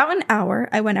 In about an hour,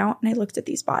 I went out and I looked at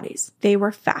these bodies. They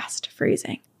were fast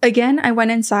freezing. Again, I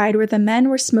went inside where the men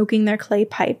were smoking their clay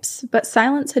pipes, but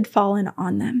silence had fallen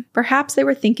on them. Perhaps they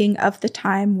were thinking of the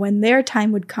time when their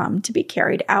time would come to be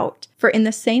carried out, for in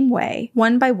the same way,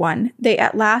 one by one, they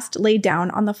at last lay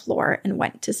down on the floor and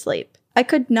went to sleep. I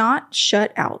could not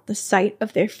shut out the sight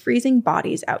of their freezing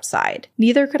bodies outside,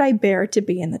 neither could I bear to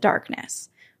be in the darkness.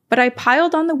 But I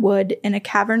piled on the wood in a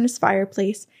cavernous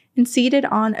fireplace and seated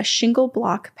on a shingle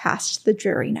block passed the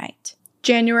dreary night.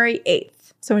 January 8th.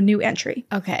 So a new entry.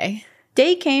 Okay.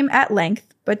 Day came at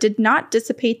length, but did not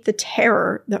dissipate the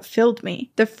terror that filled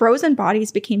me. The frozen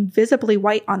bodies became visibly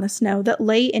white on the snow that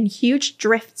lay in huge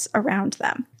drifts around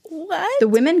them. What? The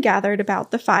women gathered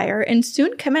about the fire and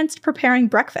soon commenced preparing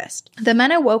breakfast. The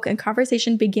men awoke and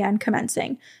conversation began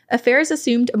commencing. Affairs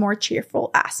assumed a more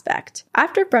cheerful aspect.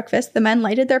 After breakfast, the men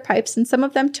lighted their pipes and some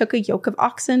of them took a yoke of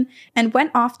oxen and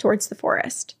went off towards the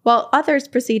forest, while others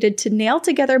proceeded to nail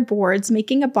together boards,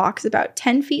 making a box about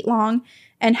 10 feet long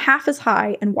and half as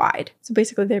high and wide. So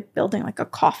basically they're building like a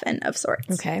coffin of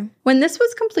sorts. Okay. When this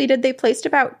was completed, they placed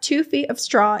about 2 feet of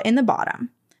straw in the bottom.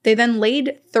 They then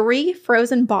laid 3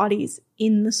 frozen bodies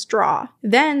in the straw.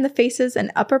 Then the faces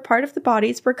and upper part of the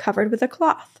bodies were covered with a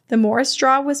cloth. The more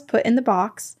straw was put in the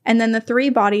box, and then the 3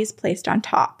 bodies placed on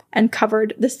top and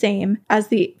covered the same as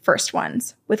the first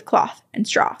ones with cloth and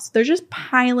straw. So they're just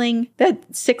piling the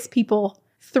 6 people,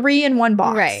 3 in one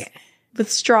box. Right.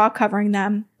 With straw covering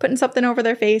them, putting something over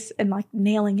their face and like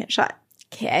nailing it shut.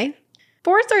 Okay.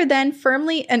 Boards are then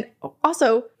firmly, and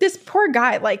also this poor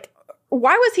guy, like,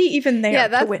 why was he even there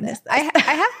to witness this? I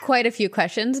have quite a few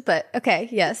questions, but okay,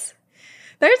 yes.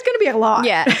 There's going to be a lot.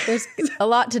 Yeah, there's a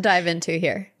lot to dive into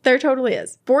here. There totally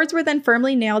is. Boards were then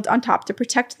firmly nailed on top to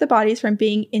protect the bodies from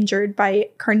being injured by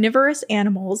carnivorous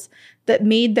animals that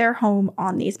made their home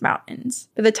on these mountains.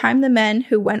 By the time the men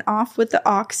who went off with the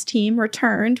ox team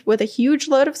returned with a huge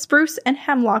load of spruce and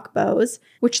hemlock boughs,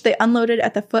 which they unloaded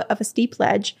at the foot of a steep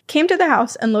ledge, came to the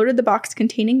house and loaded the box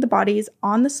containing the bodies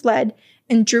on the sled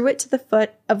and drew it to the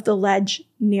foot of the ledge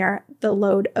near the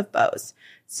load of boughs.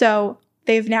 So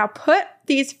they've now put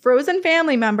these frozen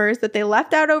family members that they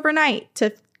left out overnight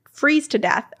to freeze to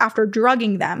death after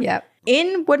drugging them. Yep.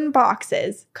 in wooden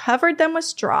boxes, covered them with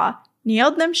straw,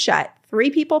 nailed them shut, 3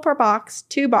 people per box,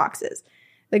 2 boxes.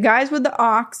 The guys with the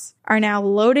ox are now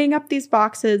loading up these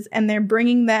boxes and they're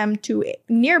bringing them to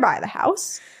nearby the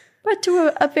house, but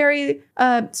to a very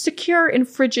secure and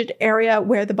frigid area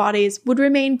where the bodies would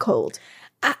remain cold.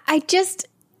 I just,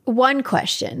 one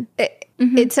question.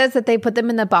 It says that they put them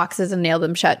in the boxes and nail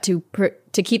them shut to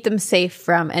keep them safe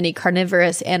from any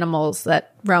carnivorous animals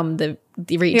that roam the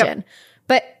region. Yep.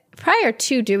 But prior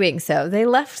to doing so, they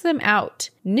left them out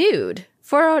nude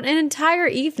for an entire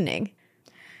evening.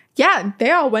 Yeah,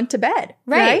 they all went to bed.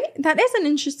 Right? That is an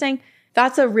interesting...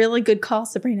 That's a really good call,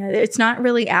 Sabrina. It's not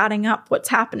really adding up what's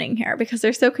happening here because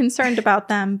they're so concerned about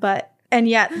them, and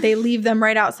yet they leave them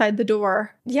right outside the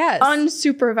door. Yes.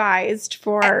 Unsupervised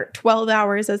for 12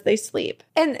 hours as they sleep.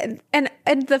 And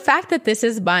the fact that this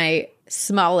is my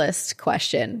smallest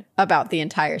question about the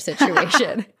entire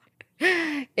situation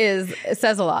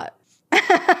says a lot.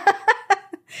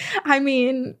 I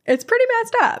mean, it's pretty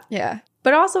messed up. Yeah.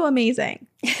 But also amazing.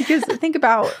 Because think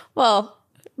about... Well,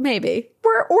 maybe.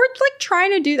 We're like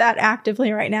trying to do that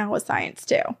actively right now with science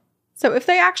too. So if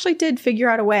they actually did figure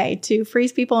out a way to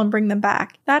freeze people and bring them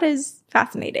back, that is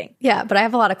fascinating. Yeah, but I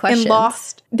have a lot of questions. And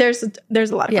Lost, there's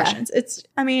a lot of questions.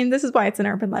 This is why it's an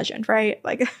urban legend, right?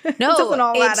 Like, no, it doesn't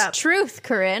all add up. It's truth,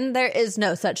 Corinne. There is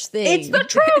no such thing. It's the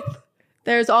truth.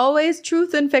 There's always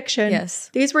truth in fiction. Yes.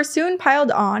 These were soon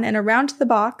piled on and around the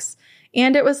box,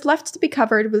 and it was left to be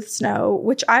covered with snow,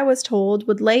 which I was told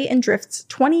would lay in drifts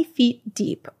 20 feet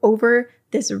deep over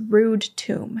this rude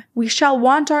tomb. "We shall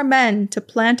want our men to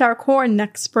plant our corn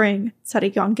next spring," said a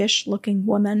youngish-looking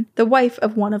woman, the wife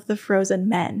of one of the frozen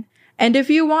men. "And if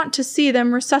you want to see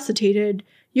them resuscitated,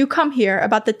 you come here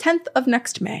about the 10th of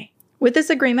next May." With this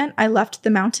agreement, I left the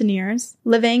mountaineers,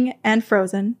 living and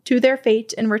frozen, to their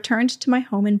fate and returned to my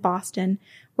home in Boston,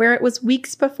 where it was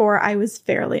weeks before I was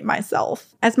fairly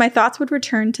myself. As my thoughts would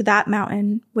return to that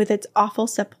mountain with its awful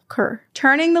sepulchre,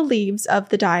 turning the leaves of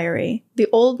the diary, the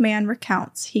old man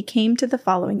recounts he came to the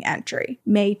following entry,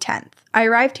 May 10th. "I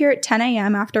arrived here at 10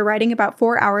 a.m. after riding about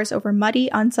 4 hours over muddy,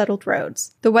 unsettled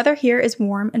roads. The weather here is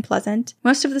warm and pleasant.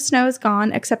 Most of the snow is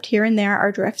gone, except here and there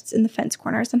are drifts in the fence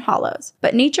corners and hollows.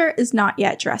 But nature is not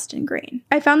yet dressed in green.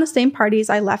 I found the same parties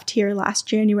I left here last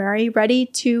January, ready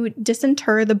to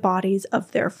disinter the bodies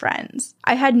of their friends.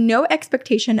 I had no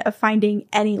expectation of finding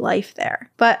any life there,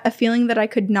 but a feeling that I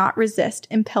could not resist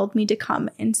impelled me to come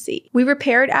and see. We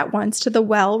repaired at once to the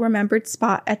well-remembered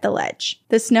spot at the ledge.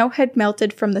 The snow had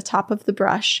melted from the top of the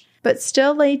brush, but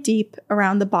still lay deep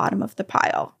around the bottom of the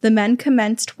pile. The men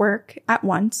commenced work at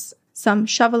once, some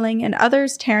shoveling and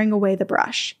others tearing away the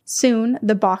brush. Soon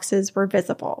the boxes were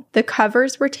visible. The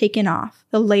covers were taken off,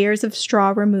 the layers of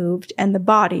straw removed, and the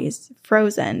bodies,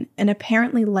 frozen and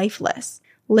apparently lifeless,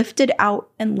 lifted out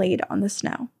and laid on the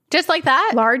snow. Just like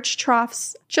that? Large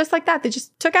troughs, just like that. They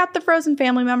just took out the frozen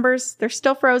family members. They're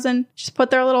still frozen. Just put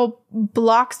their little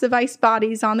blocks of ice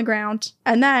bodies on the ground.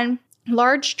 And then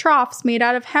large troughs made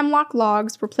out of hemlock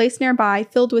logs were placed nearby,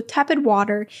 filled with tepid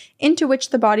water, into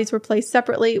which the bodies were placed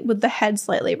separately with the head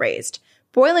slightly raised.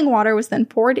 Boiling water was then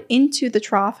poured into the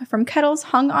trough from kettles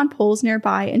hung on poles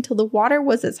nearby until the water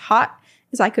was as hot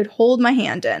as I could hold my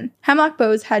hand in. Hemlock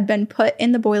boughs had been put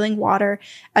in the boiling water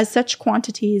as such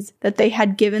quantities that they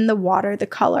had given the water the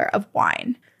color of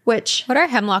wine. Which... What are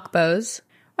hemlock boughs?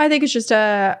 I think it's just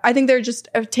I think they're just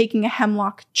taking a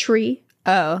hemlock tree.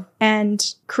 Oh.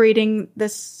 And creating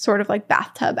this sort of like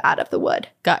bathtub out of the wood.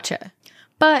 Gotcha.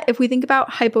 But if we think about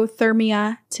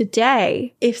hypothermia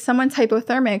today, if someone's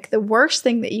hypothermic, the worst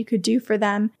thing that you could do for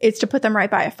them is to put them right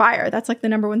by a fire. That's like the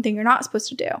number one thing you're not supposed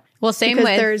to do. Well, same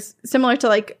because with... there's similar to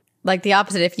like the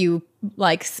opposite. If you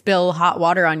like spill hot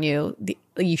water on you,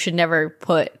 you should never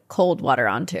put cold water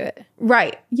onto it.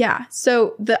 Right. Yeah.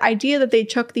 So the idea that they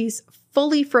took these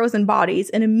fully frozen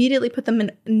bodies and immediately put them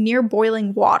in near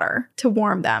boiling water to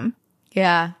warm them.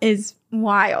 Yeah. Is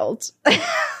wild.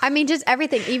 I mean, just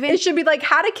everything. Even it should be like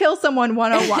How to Kill Someone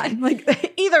 101.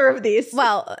 Like either of these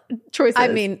choices. I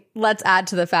mean, let's add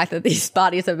to the fact that these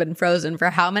bodies have been frozen for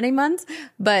how many months?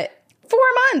 But 4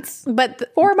 months.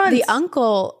 But 4 months. The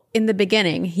uncle in the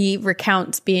beginning, he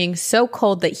recounts being so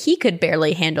cold that he could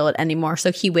barely handle it anymore.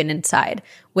 So he went inside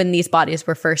when these bodies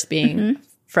were first being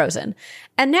frozen.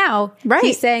 And now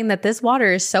he's saying that this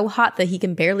water is so hot that he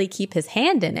can barely keep his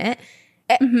hand in it.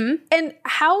 And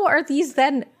how are these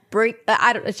then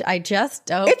I just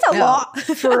don't It's a know. lot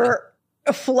for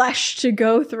flesh to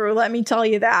go through, let me tell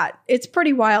you that. It's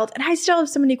pretty wild. And I still have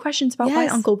so many questions about why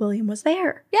Uncle William was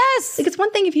there. Yes. Like, it's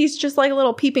one thing if he's just like a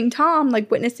little peeping Tom,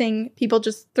 like witnessing people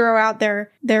just throw out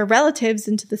their relatives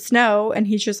into the snow, and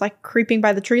he's just like creeping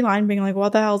by the tree line being like,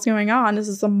 what the hell's going on? Is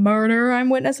this a murder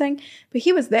I'm witnessing? But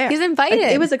he was there. He's invited.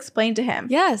 Like, it was explained to him.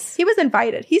 Yes. He was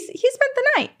invited. He spent the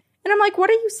night. And I'm like, what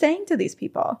are you saying to these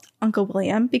people, Uncle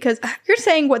William? Because you're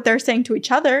saying what they're saying to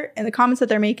each other in the comments that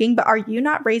they're making, but are you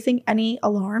not raising any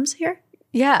alarms here?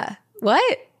 Yeah.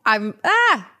 What?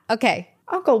 Okay.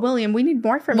 Uncle William, we need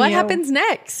more from you. What happens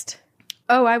next?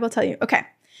 Oh, I will tell you. Okay.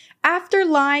 After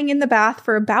lying in the bath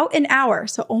for about an hour,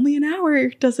 so only an hour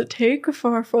does it take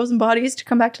for our frozen bodies to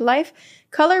come back to life,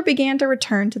 color began to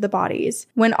return to the bodies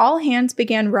when all hands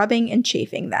began rubbing and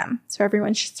chafing them. So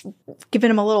everyone's just giving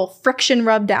them a little friction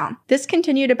rub down. This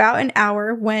continued about an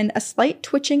hour when a slight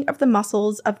twitching of the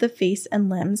muscles of the face and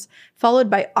limbs,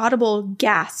 followed by audible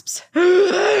gasps,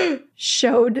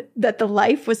 showed that the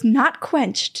life was not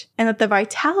quenched and that the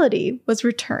vitality was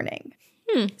returning.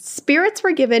 Spirits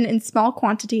were given in small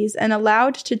quantities and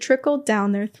allowed to trickle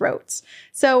down their throats.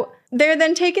 So they're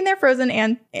then taking their frozen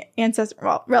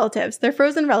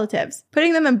relatives,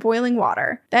 putting them in boiling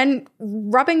water, then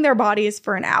rubbing their bodies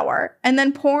for an hour, and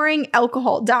then pouring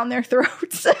alcohol down their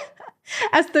throats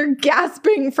as they're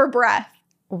gasping for breath.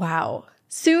 Wow.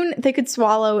 Soon they could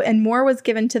swallow, and more was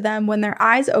given to them when their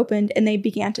eyes opened and they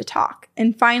began to talk,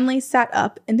 and finally sat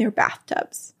up in their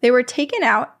bathtubs. They were taken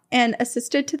out and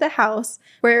assisted to the house,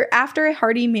 where after a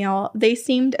hearty meal, they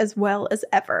seemed as well as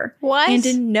ever. What? And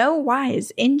in no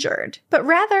wise injured, but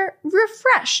rather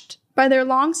refreshed by their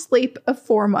long sleep of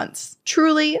 4 months.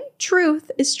 Truly, truth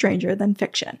is stranger than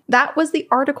fiction. That was the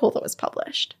article that was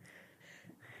published.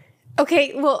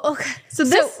 Okay, well, okay. So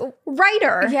this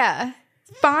writer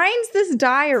finds this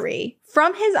diary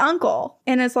from his uncle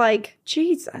and is like,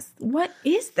 Jesus, what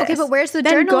is this? Okay, but where's the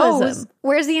journalism?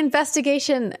 Where's the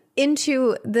investigation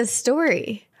into this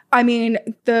story? I mean,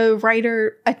 the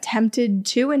writer attempted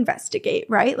to investigate,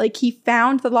 right? Like, he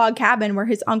found the log cabin where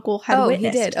his uncle had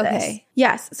witnessed he did. this. Okay.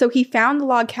 Yes. So he found the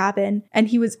log cabin and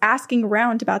he was asking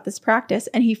around about this practice,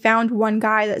 and he found one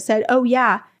guy that said, oh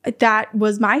yeah, that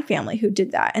was my family who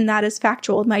did that. And that is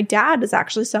factual. My dad is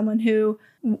actually someone who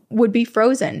would be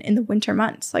frozen in the winter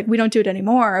months. Like, we don't do it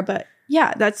anymore, but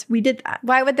yeah, we did that.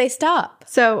 Why would they stop?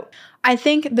 So I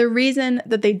think the reason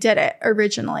that they did it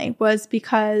originally was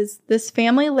because this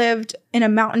family lived in a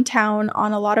mountain town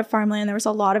on a lot of farmland. There was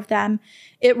a lot of them.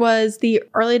 It was the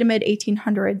early to mid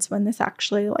 1800s when this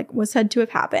actually was said to have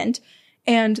happened.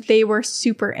 And they were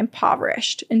super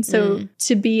impoverished. And so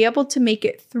to be able to make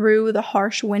it through the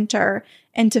harsh winter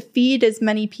and to feed as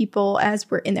many people as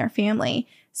were in their family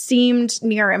seemed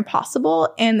near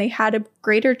impossible. And they had a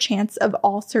greater chance of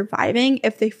all surviving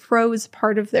if they froze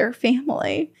part of their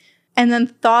family and then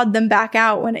thawed them back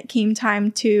out when it came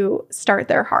time to start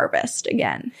their harvest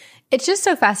again. It's just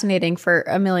so fascinating for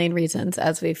a million reasons,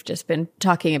 as we've just been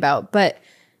talking about. But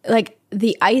like,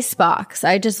 the ice box,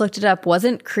 I just looked it up,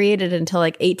 wasn't created until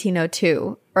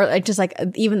 1802, or just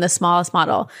even the smallest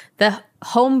model. The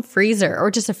home freezer, or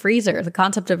just a freezer, the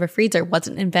concept of a freezer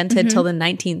wasn't invented till the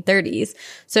 1930s.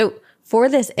 So for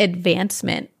this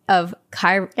advancement of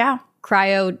cryonics,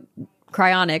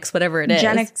 whatever it is.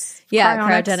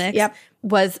 Cryogenics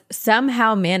was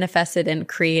somehow manifested and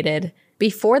created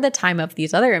before the time of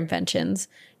these other inventions.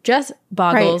 Just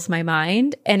boggles my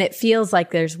mind, and it feels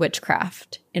like there's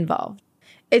witchcraft involved.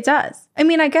 It does. I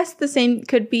mean, I guess the same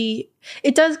could be,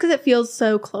 it does, because it feels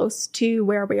so close to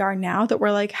where we are now that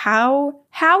we're like, how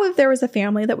if there was a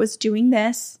family that was doing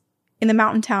this in the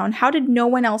mountain town, how did no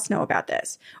one else know about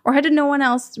this? Or how did no one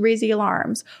else raise the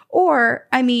alarms? Or,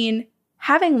 I mean,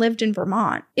 having lived in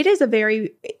Vermont,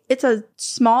 it's a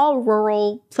small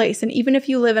rural place. And even if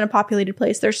you live in a populated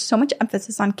place, there's so much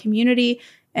emphasis on community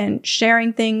and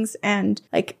sharing things and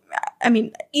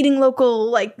eating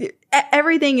local,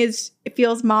 everything it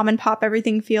feels mom and pop.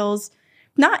 Everything feels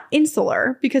not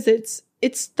insular, because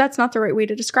that's not the right way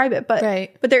to describe it, but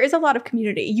there is a lot of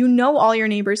community. You know all your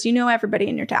neighbors, you know everybody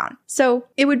in your town. So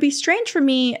it would be strange for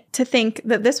me to think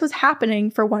that this was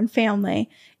happening for one family.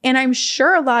 And I'm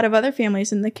sure a lot of other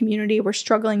families in the community were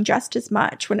struggling just as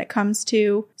much when it comes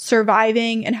to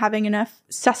surviving and having enough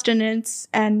sustenance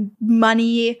and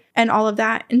money and all of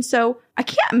that. And so I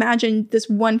can't imagine this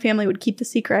one family would keep the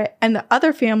secret and the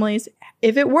other families,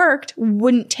 if it worked,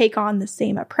 wouldn't take on the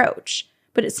same approach.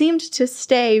 But it seemed to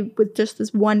stay with just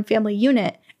this one family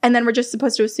unit. And then we're just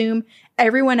supposed to assume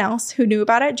everyone else who knew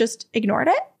about it just ignored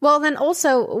it. Well, then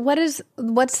also, what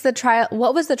was the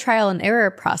trial and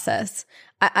error process?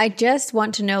 I just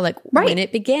want to know, like, Right. when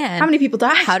it began. How many people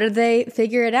died? How did they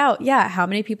figure it out? Yeah. How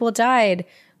many people died?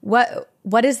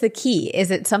 What is the key?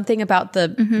 Is it something about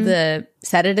the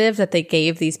sedative that they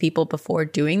gave these people before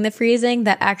doing the freezing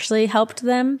that actually helped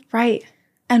them? Right.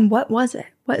 And what was it?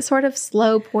 What sort of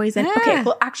slow poison? Yeah. Okay,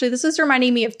 well, actually, this is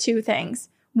reminding me of two things.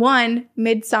 One,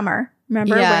 Midsummer.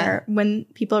 Remember where when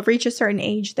people have reached a certain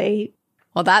age, they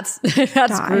Well, that's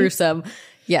die. gruesome.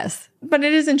 Yes. But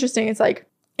it is interesting. It's like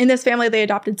in this family, they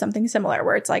adopted something similar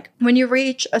where it's like when you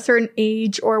reach a certain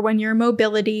age or when your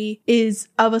mobility is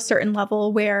of a certain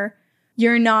level where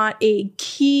you're not a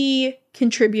key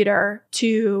contributor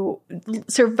to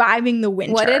surviving the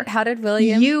winter. How did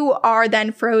William? You are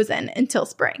then frozen until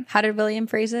spring. How did William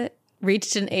phrase it?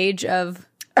 Reached an age of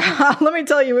Let me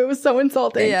tell you, it was so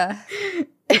insulting. yeah,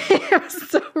 It was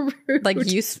so rude. like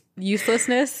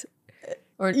uselessness,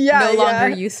 or Yeah, no longer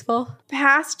yeah. useful.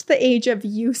 Past the age of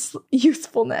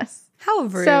usefulness. How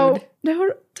rude. So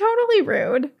totally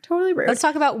rude. Totally rude. Let's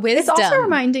talk about wisdom. It's also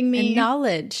reminding me and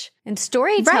knowledge and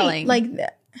storytelling. Right. Like,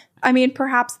 I mean,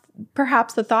 perhaps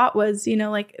the thought was,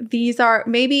 like these are,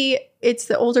 maybe it's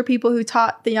the older people who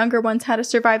taught the younger ones how to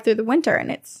survive through the winter. And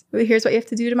it's, here's what you have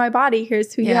to do to my body.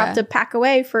 Here's who you have to pack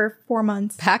away for 4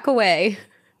 months. Pack away.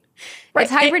 Right.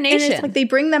 It's hibernation. And it's like they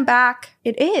bring them back.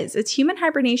 It is. It's human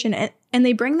hibernation. And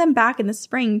they bring them back in the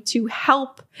spring to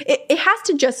help. It has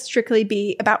to just strictly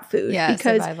be about food. Yeah,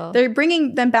 because survival. they're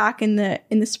bringing them back in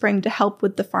the spring to help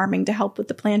with the farming, to help with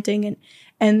the planting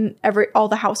and all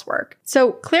the housework.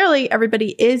 So clearly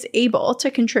everybody is able to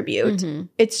contribute. Mm-hmm.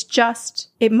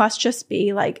 It must just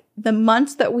be like the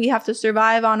months that we have to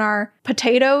survive on our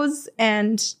potatoes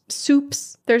and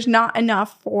soups. There's not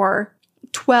enough for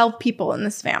 12 people in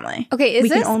this family. Okay, we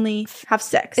can only have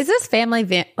 6. Is this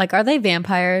family are they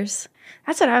vampires?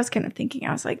 That's what I was kind of thinking.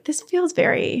 I was like, this feels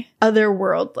very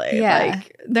otherworldly. Yeah.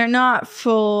 Like they're not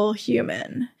full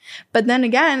human. But then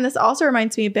again, this also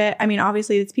reminds me a bit. I mean,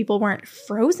 obviously these people weren't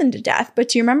frozen to death, but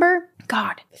do you remember,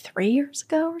 3 years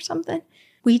ago or something?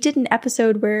 We did an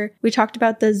episode where we talked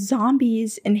about the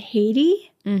zombies in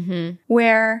Haiti,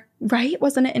 where, right?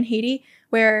 Wasn't it in Haiti?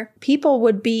 Where people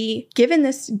would be given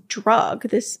this drug,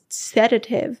 this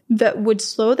sedative that would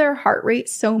slow their heart rate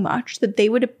so much that they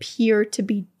would appear to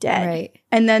be dead. Right.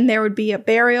 And then there would be a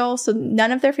burial, so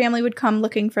none of their family would come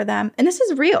looking for them. And this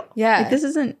is real. Yeah. Like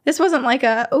this wasn't like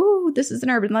this is an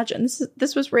urban legend.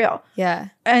 This was real. Yeah.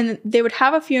 And they would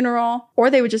have a funeral, or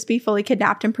they would just be fully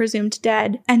kidnapped and presumed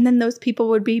dead. And then those people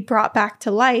would be brought back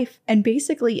to life and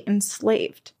basically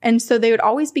enslaved. And so they would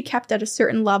always be kept at a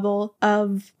certain level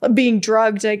of being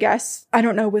drugged, I guess. I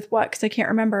don't know with what, because I can't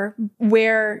remember,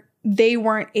 where they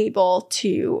weren't able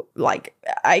to, like,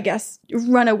 I guess,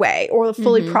 run away or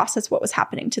fully process what was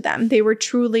happening to them. They were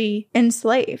truly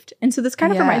enslaved. And so this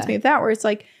kind of reminds me of that, where it's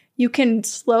like, you can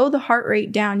slow the heart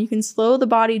rate down. You can slow the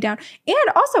body down. And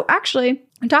also, actually,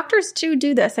 doctors too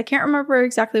do this. I can't remember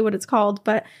exactly what it's called,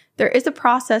 but there is a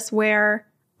process where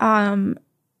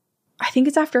I think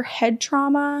it's after head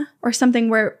trauma or something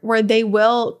where they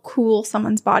will cool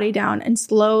someone's body down and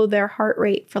slow their heart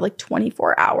rate for like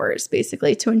 24 hours,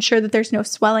 basically, to ensure that there's no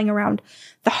swelling around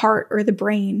the heart or the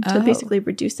brain to basically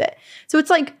reduce it. So it's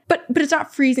like, but it's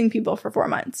not freezing people for 4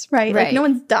 months, right? Like no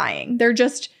one's dying. They're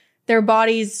just, their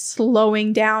body's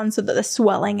slowing down so that the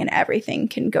swelling and everything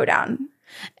can go down.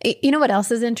 You know what else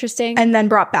is interesting? And then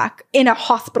brought back in a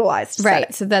hospitalized setting.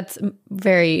 Right. So that's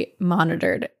very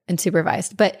monitored and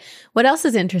supervised. But what else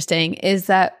is interesting is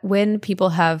that when people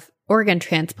have organ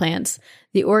transplants,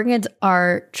 the organs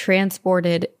are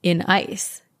transported in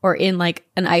ice or in like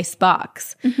an ice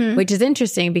box, which is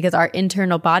interesting because our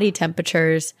internal body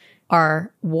temperatures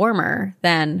are warmer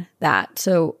than that.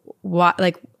 So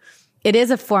it is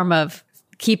a form of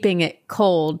keeping it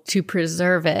cold to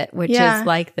preserve it, which is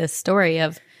like this story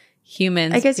of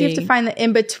humans. I guess you have to find the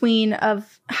in-between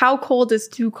of how cold is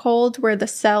too cold, where the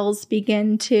cells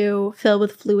begin to fill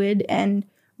with fluid and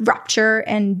rupture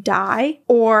and die,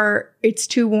 or it's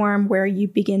too warm where you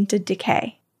begin to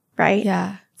decay, right?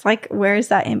 Yeah. It's like, where is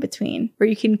that in-between where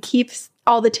you can keep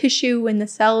all the tissue and the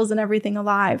cells and everything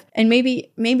alive? And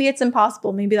maybe it's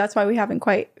impossible. Maybe that's why we haven't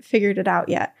quite figured it out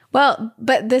yet. Well,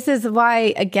 but this is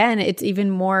why, again, it's even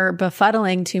more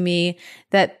befuddling to me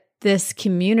that this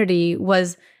community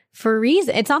was for a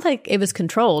reason. It's not like it was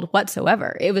controlled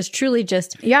whatsoever. It was truly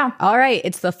just, all right,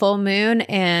 it's the full moon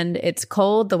and it's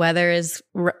cold. The weather is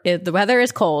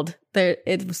cold.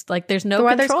 It was like there's no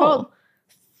weather's control. Cold.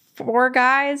 4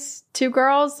 guys, 2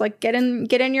 girls, like get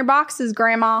in your boxes,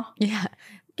 grandma. Yeah.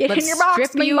 Get in your box.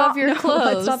 Strip you of your clothes.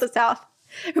 No, that's not the South.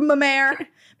 Ma mare.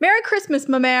 Merry Christmas,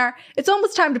 ma mare. It's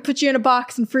almost time to put you in a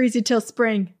box and freeze you till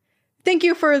spring. Thank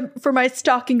you for my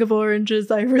stocking of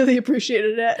oranges. I really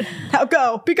appreciated it. Now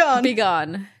go. Be gone. Be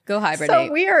gone. Go hibernate.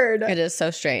 So weird. It is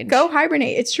so strange. Go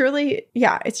hibernate. It's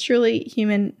truly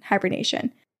human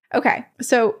hibernation. Okay.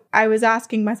 So I was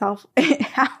asking myself,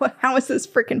 how is this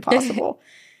freaking possible?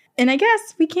 And I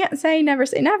guess we can't say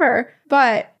never,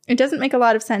 but it doesn't make a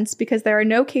lot of sense because there are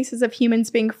no cases of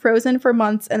humans being frozen for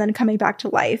months and then coming back to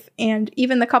life. And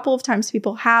even the couple of times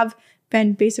people have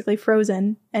been basically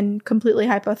frozen and completely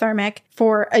hypothermic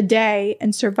for a day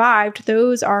and survived,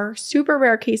 those are super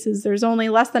rare cases. There's only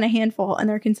less than a handful, and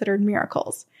they're considered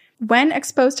miracles. When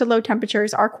exposed to low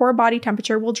temperatures, our core body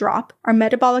temperature will drop, our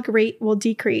metabolic rate will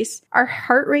decrease, our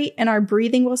heart rate and our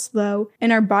breathing will slow,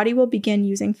 and our body will begin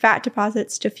using fat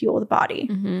deposits to fuel the body.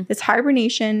 This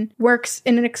hibernation works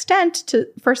in an extent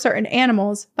for certain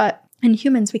animals, but in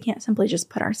humans, we can't simply just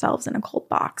put ourselves in a cold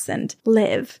box and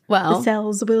live. Well, the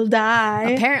cells will die.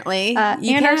 Apparently,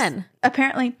 you can.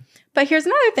 Apparently. But here's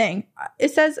another thing. It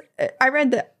says, I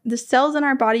read that the cells in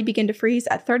our body begin to freeze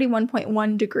at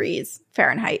 31.1 degrees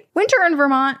Fahrenheit. Winter in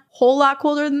Vermont, whole lot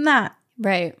colder than that.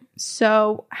 Right.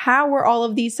 So how were all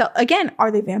of these cells, again,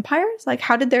 are they vampires? Like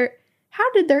how did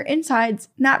their insides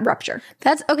not rupture?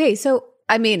 That's okay. So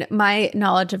I mean, my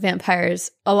knowledge of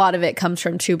vampires, a lot of it comes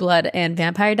from True Blood and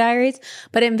Vampire Diaries.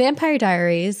 But in Vampire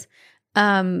Diaries,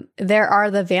 there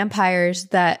are the vampires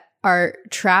that are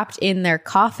trapped in their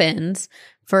coffins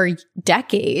for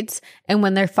decades. And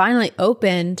when they're finally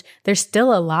opened, they're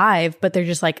still alive, but they're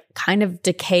just like kind of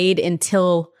decayed and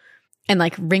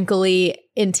like wrinkly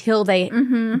until they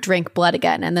drink blood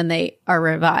again, and then they are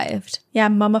revived. Yeah,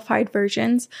 mummified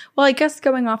versions. Well, I guess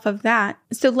going off of that,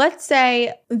 so let's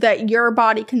say that your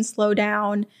body can slow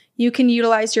down, you can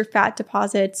utilize your fat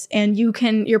deposits, and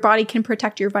your body can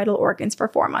protect your vital organs for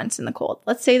 4 months in the cold.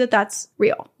 Let's say that that's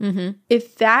real.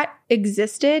 If that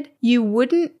existed, you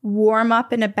wouldn't warm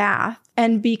up in a bath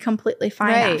and be completely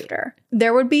fine after.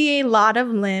 There would be a lot of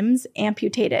limbs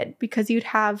amputated because you'd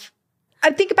have... I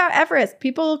think about Everest.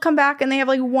 People come back and they have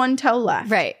like one toe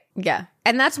left. Right. Yeah.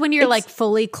 And that's when you're like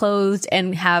fully clothed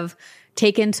and have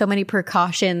taken so many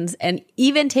precautions, and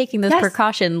even taking those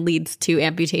precautions leads to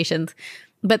amputations.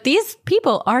 But these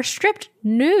people are stripped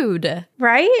nude.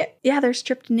 Right? Yeah, they're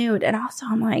stripped nude. And also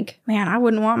I'm like, man, I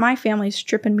wouldn't want my family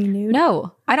stripping me nude.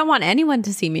 No, I don't want anyone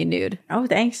to see me nude. Oh,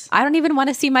 thanks. I don't even want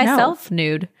to see myself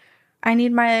nude. I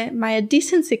need my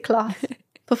decency cloth.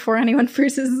 Before anyone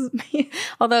freezes me.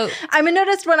 Although I'm a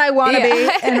nudist when I want to be,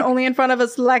 and only in front of a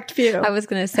select few. I was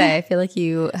going to say, I feel like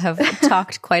you have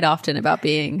talked quite often about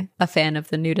being a fan of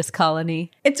the nudist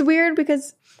colony. It's weird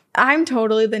because I'm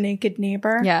totally the naked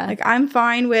neighbor. Yeah. Like I'm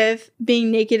fine with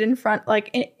being naked in front,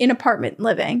 like in apartment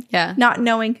living. Yeah. Not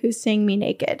knowing who's seeing me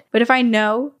naked. But if I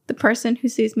know the person who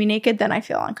sees me naked, then I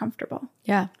feel uncomfortable.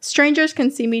 Yeah. Strangers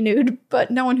can see me nude, but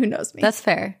no one who knows me. That's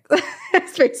fair.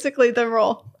 That's basically the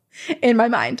rule. In my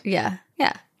mind. Yeah.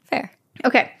 Yeah. Fair.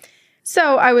 Okay.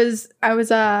 So I was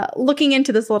looking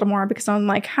into this a little more because I'm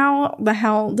like, how the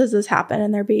hell does this happen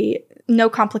and there be no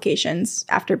complications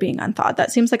after being unthawed?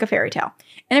 That seems like a fairy tale.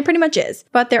 And it pretty much is.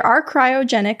 But there are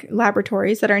cryogenic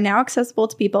laboratories that are now accessible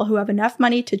to people who have enough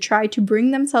money to try to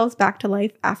bring themselves back to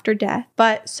life after death.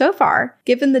 But so far,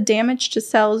 given the damage to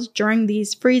cells during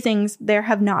these freezings, there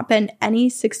have not been any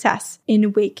success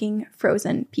in waking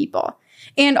frozen people.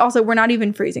 And also, we're not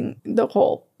even freezing the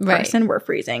whole person. We're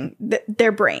freezing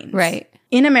their brains. Right.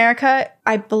 In America,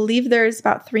 I believe there's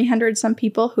about 300 some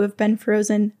people who have been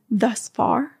frozen thus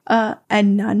far,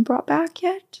 and none brought back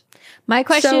yet. My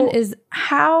question is,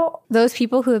 how those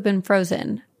people who have been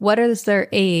frozen, what is their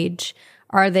age?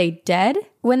 Are they dead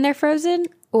when they're frozen,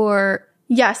 or?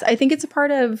 Yes, I think it's a part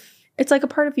of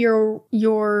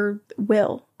your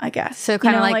will, I guess. So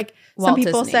kind of like some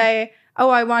people say, oh,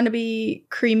 I want to be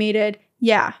cremated.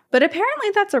 Yeah. But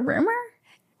apparently that's a rumor.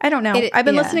 I don't know. I've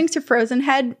been listening to Frozen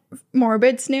Head,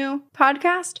 Morbid's new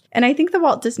podcast, and I think the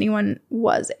Walt Disney one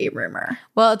was a rumor.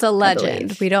 Well, it's a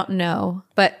legend. We don't know,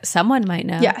 but someone might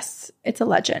know. Yes, it's a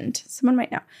legend. Someone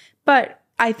might know. But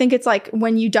I think it's like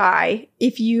when you die,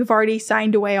 if you've already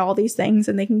signed away all these things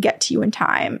and they can get to you in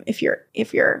time, if you're,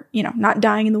 not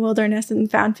dying in the wilderness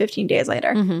and found 15 days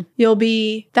later,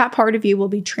 that part of you will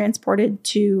be transported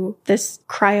to this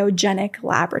cryogenic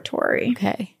laboratory.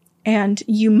 Okay. And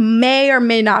you may or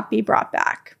may not be brought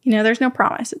back. There's no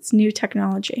promise. It's new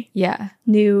technology. Yeah.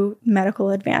 New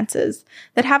medical advances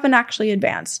that haven't actually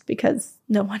advanced because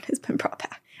no one has been brought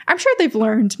back. I'm sure they've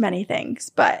learned many things,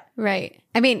 but... Right.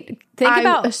 I mean,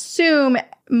 I assume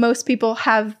most people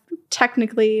have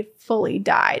technically fully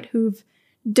died who've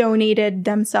donated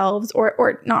themselves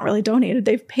or not really donated.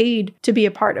 They've paid to be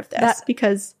a part of this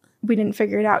because we didn't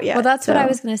figure it out yet. Well, that's what I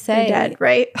was going to say. They're dead,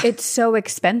 right? It's so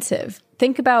expensive.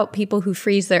 Think about people who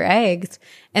freeze their eggs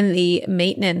and the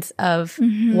maintenance of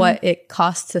what it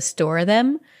costs to store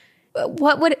them.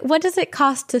 What does it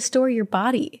cost to store your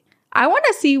body? I want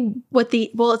to see what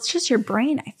it's just your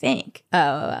brain, I think.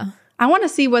 Oh. I want to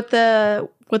see what the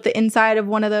inside of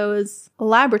one of those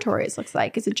laboratories looks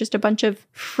like. Is it just a bunch of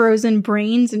frozen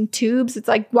brains and tubes? It's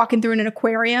like walking through an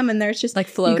aquarium and there's just like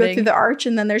floating. You go through the arch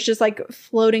and then there's just like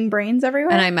floating brains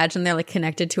everywhere. And I imagine they're like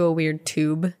connected to a weird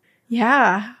tube.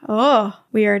 Yeah. Oh,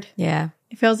 weird. Yeah.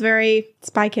 It feels very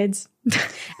Spy Kids.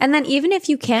 And then even if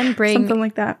you can bring something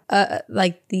like that,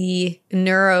 like the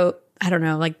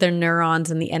like their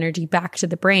neurons and the energy back to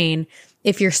the brain,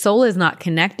 if your soul is not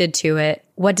connected to it,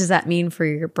 what does that mean for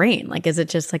your brain? Like, is it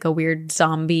just like a weird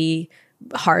zombie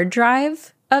hard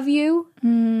drive of you?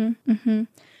 Mm-hmm.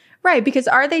 Right, because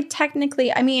are they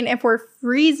technically, I mean, if we're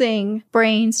freezing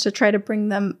brains to try to bring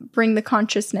the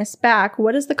consciousness back,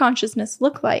 what does the consciousness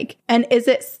look like? And is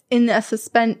it in a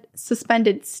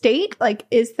suspended state? Like,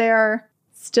 is there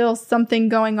still something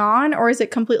going on, or is it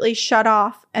completely shut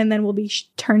off and then will be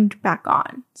turned back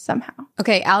on somehow?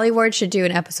 Okay, Allie Ward should do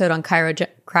an episode on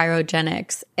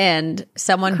cryogenics, and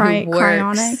someone who works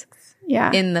cryonics.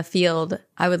 Yeah. in the field,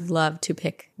 I would love to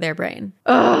pick their brain.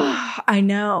 Ugh, I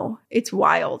know. It's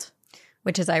wild.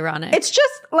 Which is ironic. It's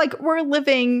just like we're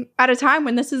living at a time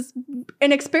when this is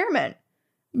an experiment.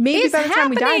 Maybe by the time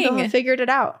we die, they'll have figured it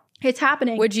out. It's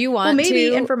happening. Would you want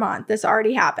maybe in Vermont, this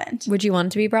already happened. Would you want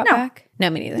it to be brought back? No,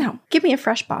 me neither. No. Give me a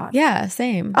fresh bod. Yeah,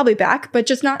 same. I'll be back, but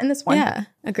just not in this one. Yeah,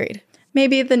 agreed.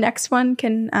 Maybe the next one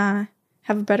can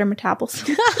have a better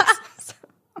metabolism.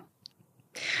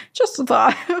 Just a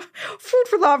thought. Food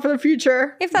for thought for the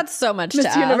future. If that's so much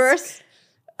Miss to Universe.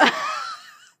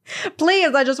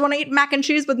 Please, I just want to eat mac and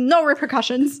cheese with no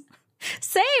repercussions.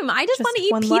 Same. I just want to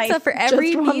eat pizza for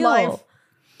every meal.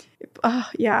 Oh,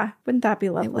 yeah. Wouldn't that be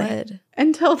lovely? It would.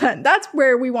 Until then, that's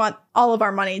where we want all of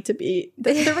our money to be.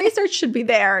 The research should be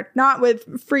there, not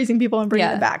with freezing people and bringing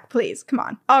them back. Please, come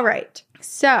on. All right.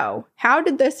 So, how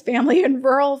did this family in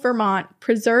rural Vermont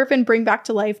preserve and bring back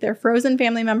to life their frozen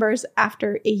family members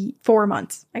after 4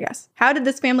 months, I guess? How did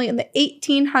this family in the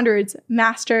 1800s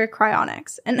master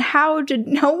cryonics? And how did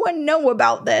no one know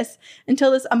about this until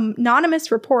this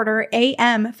anonymous reporter,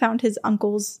 A.M., found his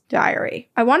uncle's diary?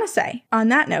 I want to say, on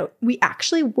that note, we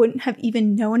actually wouldn't have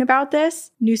even known about this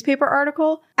newspaper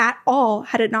article at all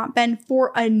had it not been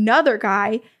for another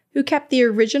guy who kept the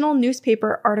original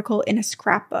newspaper article in a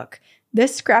scrapbook.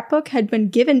 This scrapbook had been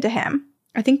given to him,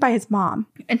 I think by his mom,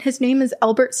 and his name is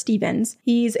Albert Stevens.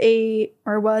 He's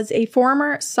was a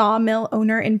former sawmill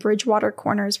owner in Bridgewater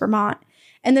Corners, Vermont.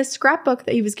 And this scrapbook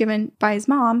that he was given by his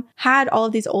mom had all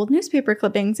of these old newspaper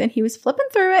clippings, and he was flipping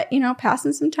through it,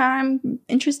 passing some time,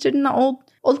 interested in the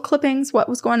old clippings, what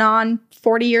was going on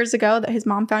 40 years ago that his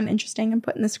mom found interesting and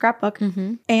put in the scrapbook.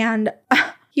 Mm-hmm. And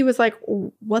he was like,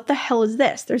 what the hell is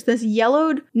this? There's this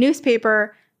yellowed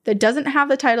newspaper that doesn't have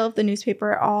the title of the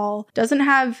newspaper at all, doesn't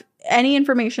have any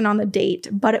information on the date,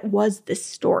 but it was this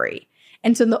story.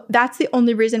 And so that's the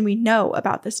only reason we know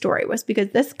about this story, was because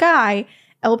this guy,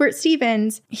 Albert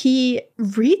Stevens, he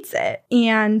reads it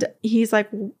and he's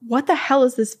like, what the hell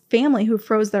is this family who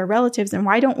froze their relatives, and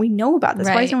why don't we know about this?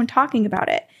 Right. Why is no one talking about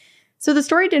it? So the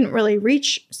story didn't really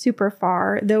reach super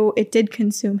far, though it did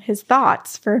consume his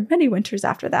thoughts for many winters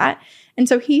after that. And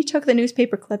so he took the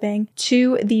newspaper clipping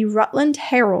to the Rutland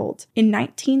Herald in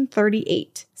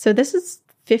 1938. So this is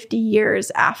 50 years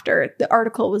after the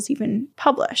article was even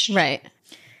published. Right.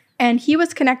 And he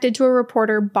was connected to a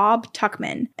reporter, Bob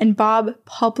Tuckman, and Bob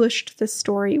published the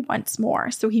story once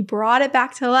more. So he brought it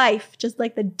back to life, just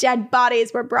like the dead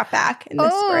bodies were brought back in the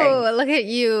spring. Oh, look at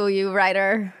you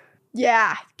writer.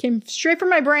 Yeah, came straight from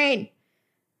my brain.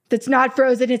 That's not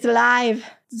frozen, it's alive,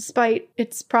 despite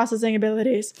its processing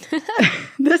abilities.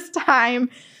 This time,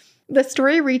 the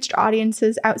story reached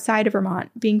audiences outside of Vermont,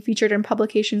 being featured in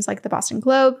publications like the Boston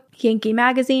Globe, Yankee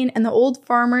Magazine, and the Old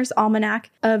Farmer's Almanac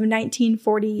of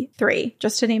 1943,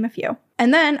 just to name a few.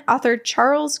 And then author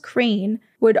Charles Crane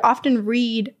would often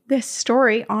read this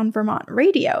story on Vermont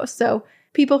radio. So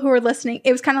people who were listening,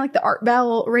 it was kind of like the Art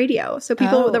Bell radio. So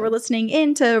people that were listening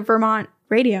into Vermont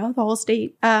radio, the whole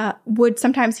state, would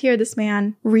sometimes hear this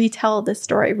man retell this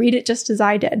story, read it just as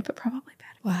I did, but probably better.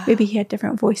 Wow. Maybe he had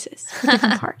different voices,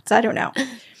 different parts. I don't know.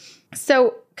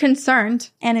 So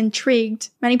concerned and intrigued,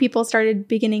 many people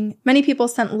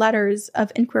sent letters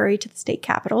of inquiry to the state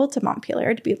capitol, to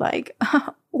Montpelier, to be like,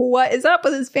 what is up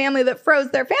with this family that froze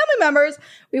their family members?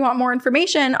 We want more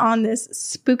information on this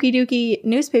spooky dooky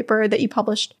newspaper that you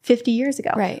published 50 years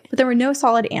ago. Right. But there were no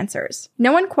solid answers.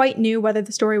 No one quite knew whether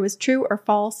the story was true or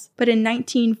false. But in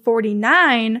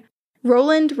 1949,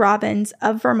 Roland Robbins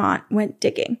of Vermont went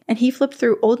digging, and he flipped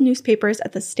through old newspapers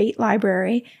at the state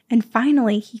library, and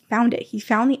finally he found it. He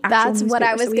found the actual newspaper. That's what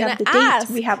I was going to ask.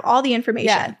 We have all the information.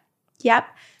 Yeah. Yep.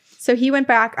 So he went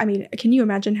back. I mean, can you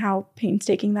imagine how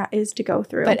painstaking that is to go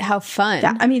through? But how fun.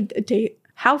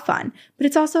 How fun. But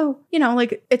it's also,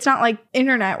 like, it's not like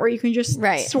internet where you can just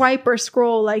swipe or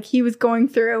scroll. Like, he was going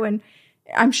through, and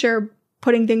I'm sure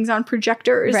putting things on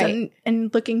projectors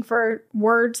and looking for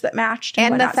words that matched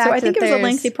and the whatnot. fact So I think it was a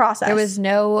lengthy process. There was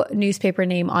no newspaper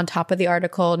name on top of the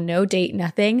article, no date,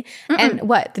 nothing. And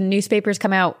the newspapers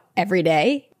come out every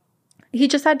day? He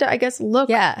just had to, I guess, look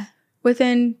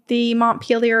within the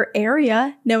Montpelier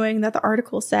area, knowing that the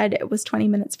article said it was 20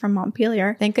 minutes from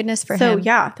Montpelier. Thank goodness for him. So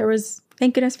yeah,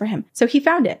 thank goodness for him. So he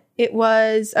found it. It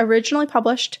was originally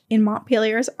published in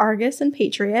Montpelier's Argus and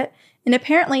Patriot. And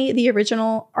apparently the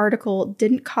original article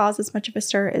didn't cause as much of a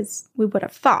stir as we would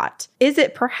have thought. Is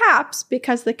it perhaps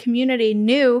because the community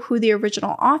knew who the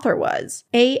original author was?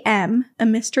 A.M., a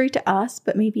mystery to us,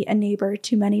 but maybe a neighbor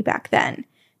to many back then.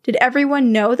 Did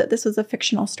everyone know that this was a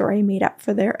fictional story made up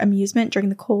for their amusement during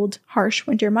the cold, harsh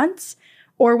winter months?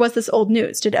 Or was this old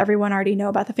news? Did everyone already know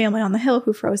about the family on the hill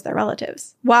who froze their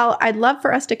relatives? While I'd love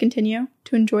for us to continue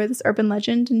to enjoy this urban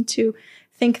legend and to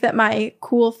think that my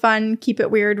cool, fun, keep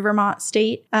it weird Vermont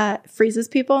state freezes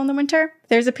people in the winter,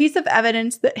 there's a piece of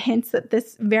evidence that hints that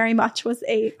this very much was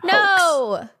a hoax.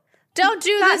 No! Don't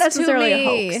do Not this necessarily to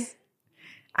me. a hoax.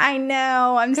 I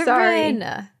know. I'm sorry.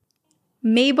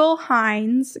 Mabel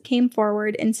Hines came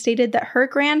forward and stated that her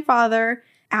grandfather,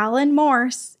 Alan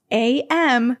Morse,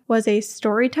 A.M., was a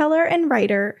storyteller and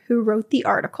writer who wrote the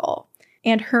article.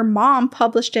 And her mom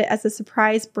published it as a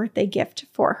surprise birthday gift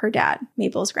for her dad,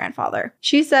 Mabel's grandfather.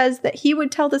 She says that he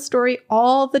would tell the story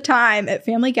all the time at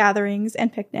family gatherings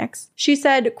and picnics. She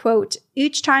said, quote,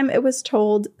 each time it was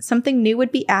told, something new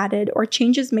would be added or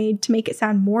changes made to make it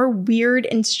sound more weird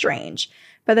and strange.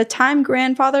 By the time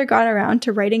grandfather got around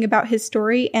to writing about his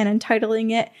story and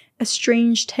entitling it A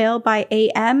Strange Tale by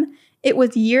A.M., it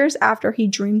was years after he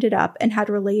dreamed it up and had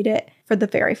relayed it for the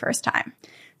very first time.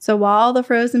 So while the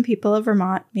frozen people of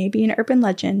Vermont may be an urban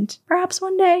legend, perhaps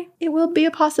one day it will be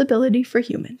a possibility for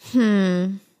humans.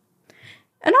 And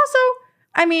also,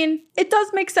 I mean, it does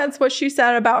make sense what she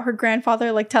said about her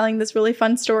grandfather, like telling this really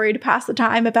fun story to pass the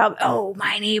time about, oh,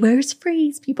 my neighbors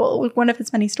freeze people, with one of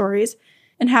his many stories,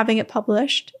 and having it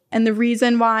published. And the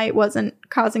reason why it wasn't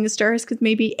causing a stir is because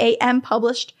maybe A.M.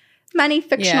 published many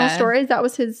fictional stories. That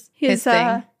was his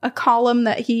thing. A column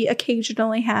that he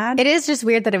occasionally had. It is just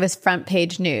weird that it was front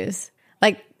page news.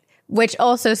 Like, which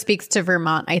also speaks to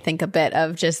Vermont, I think, a bit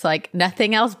of just like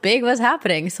nothing else big was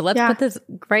happening. So let's put this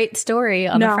great story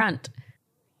on the front.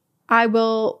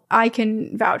 I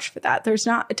can vouch for that. There's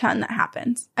not a ton that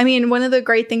happens. I mean, one of the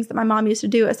great things that my mom used to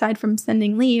do, aside from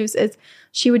sending leaves, is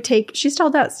she still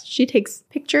does. She takes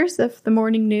pictures of the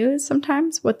morning news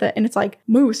sometimes and it's like,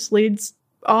 moose leads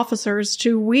officers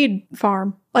to weed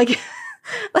farm. Like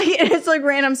it's like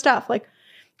random stuff. Like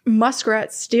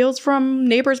muskrat steals from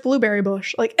neighbor's blueberry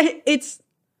bush. Like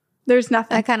there's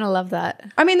nothing. I kind of love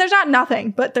that. I mean, there's not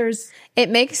nothing, but there's a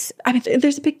lot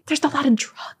of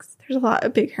drugs. There's a lot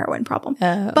of big heroin problem.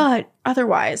 Oh. But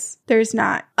otherwise, there's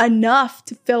not enough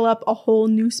to fill up a whole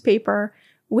newspaper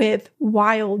with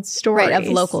wild stories. Right, of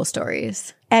local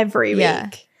stories. Every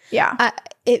week. Yeah.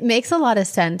 It makes a lot of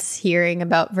sense hearing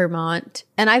about Vermont.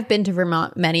 And I've been to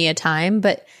Vermont many a time,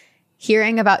 but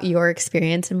hearing about your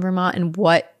experience in Vermont and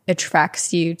what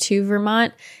attracts you to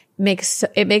Vermont makes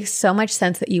so much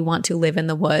sense that you want to live in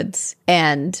the woods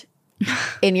and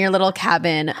in your little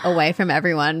cabin away from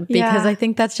everyone, because I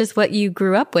think that's just what you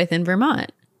grew up with in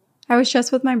Vermont. I was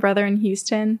just with my brother in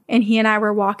Houston, and he and I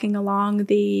were walking along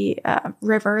the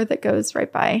river that goes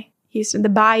right by Houston, the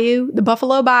bayou, the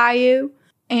Buffalo Bayou.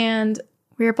 And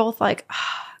we were both like,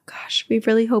 oh, gosh, we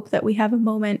really hope that we have a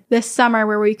moment this summer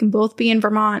where we can both be in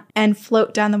Vermont and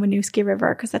float down the Winooski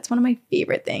River, because that's one of my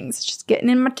favorite things. Just getting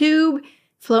in my tube,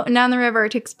 floating down the river.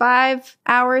 It takes 5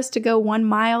 hours to go 1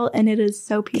 mile, and it is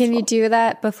so peaceful. Can you do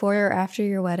that before or after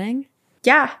your wedding?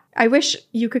 Yeah. I wish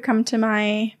you could come to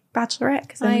my bachelorette,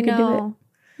 because then we could do it.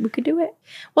 We could do it.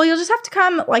 Well, you'll just have to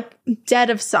come like dead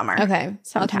of summer. Okay.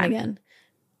 Sometime. I'll come again.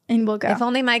 And we'll go. If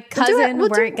only my cousin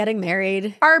weren't getting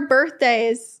married. Our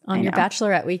birthdays. On your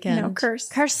bachelorette weekend. No,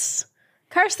 curse.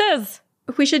 Curses.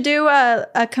 We should do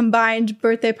a combined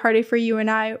birthday party for you and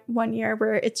I one year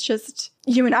where it's just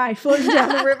you and I floating down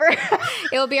the river.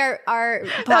 It will be our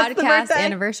That's the podcast birthday.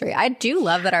 anniversary. I do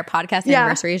love that our podcast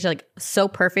anniversary is like so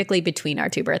perfectly between our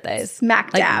 2 birthdays.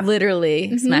 Smack Like dab.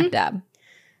 literally smack dab.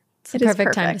 It's the It is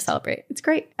perfect time to perfect. celebrate. It's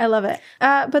great. I love it.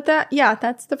 But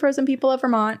that's the frozen people of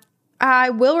Vermont.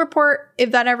 I will report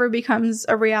if that ever becomes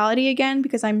a reality again,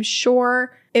 because I'm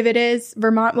sure if it is,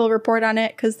 Vermont will report on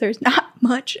it because there's not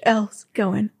much else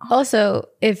going on. Also,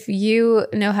 if you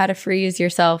know how to freeze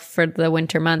yourself for the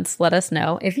winter months, let us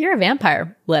know. If you're a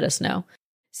vampire, let us know.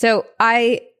 So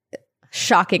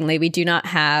shockingly, we do not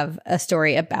have a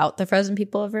story about the frozen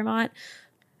people of Vermont.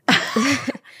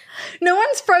 No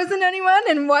one's frozen anyone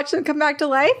and watched them come back to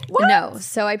life? What? No.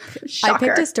 So I Shocker.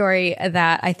 picked a story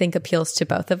that I think appeals to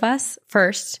both of us.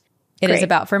 First, it is Great.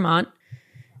 about Vermont.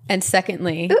 And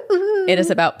secondly, it is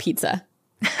about pizza.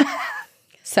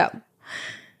 So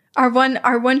Our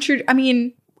one true, I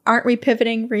mean, aren't we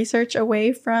pivoting research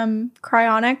away from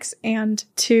cryonics and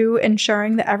to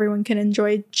ensuring that everyone can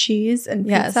enjoy cheese and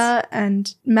pizza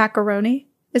and macaroni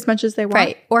as much as they want?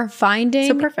 right. Or finding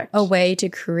So perfect. a way to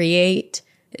create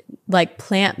like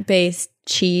plant-based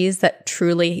cheese that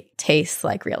truly tastes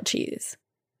like real cheese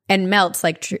and melts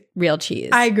like real cheese.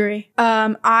 I agree.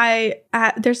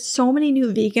 There's so many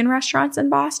new vegan restaurants in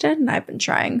Boston, and I've been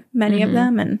trying many of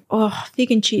them, and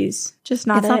vegan cheese, just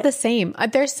not it's it. not the same.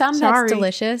 There's some Sorry. that's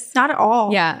delicious. Not at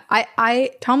all. Yeah.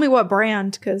 I Tell me what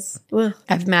brand, because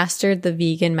I've mastered the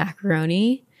vegan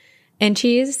macaroni and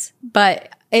cheese, but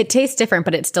it tastes different,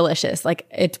 but it's delicious. Like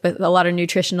it's with a lot of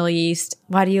nutritional yeast.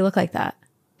 Why do you look like that?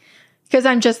 because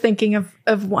I'm just thinking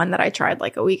of one that I tried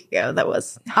like a week ago that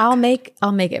was. I'll make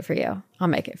it for you. I'll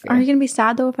make it for you. Are you gonna be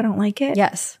sad though if I don't like it?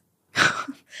 Yes.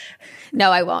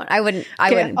 No, I won't. I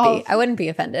wouldn't be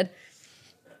offended.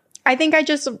 I think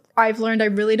I've learned I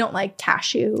really don't like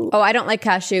cashew. Oh, I don't like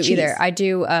cashew Cheese. either. I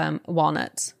do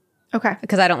walnuts Okay.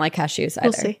 because I don't like cashews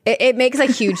either. see. It makes a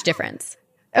huge difference.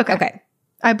 Okay. Okay.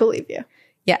 I believe you.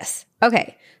 Yes.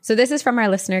 Okay. So this is from our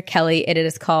listener, Kelly. It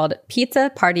is called Pizza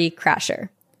Party Crasher.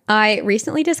 I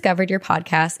recently discovered your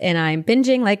podcast and I'm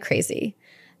binging like crazy.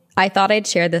 I thought I'd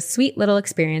share this sweet little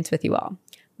experience with you all.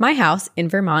 My house in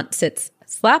Vermont sits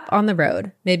slap on the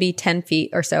road, maybe 10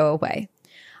 feet or so away.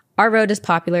 Our road is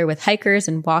popular with hikers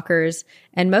and walkers,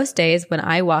 and most days when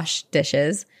I wash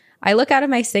dishes, I look out of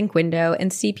my sink window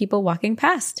and see people walking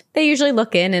past. They usually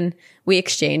look in and we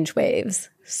exchange waves.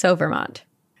 So Vermont.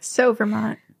 So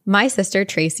Vermont. My sister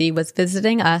Tracy was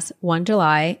visiting us one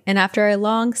July, and after a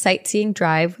long sightseeing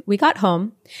drive, we got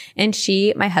home, and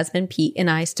she, my husband Pete, and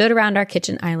I stood around our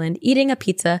kitchen island eating a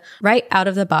pizza right out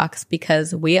of the box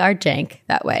because we are jank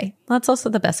that way. That's also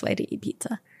the best way to eat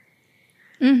pizza.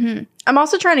 Mm-hmm. I'm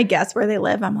also trying to guess where they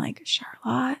live. I'm like,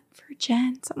 Charlotte,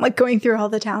 Virgin. So I'm like going through all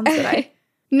the towns that I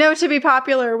know to be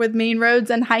popular with main roads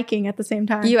and hiking at the same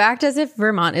time. You act as if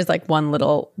Vermont is like one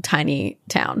little tiny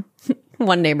town,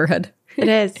 one neighborhood. It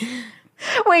is.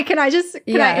 Wait, can I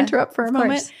interrupt for a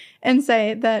moment course. and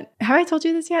say that, have I told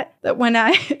you this yet? That when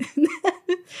I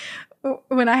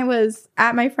was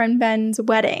at my friend Ben's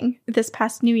wedding this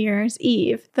past New Year's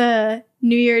Eve, the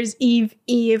New Year's Eve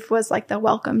was like the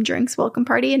welcome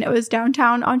party, and it was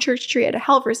downtown on Church Street at a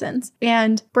Helverson's,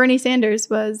 and Bernie Sanders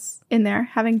was in there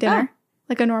having dinner.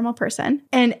 Like a normal person.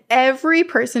 And every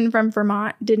person from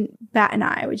Vermont didn't bat an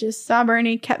eye. We just saw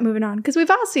Bernie, kept moving on. Because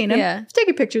we've all seen him. Yeah. We've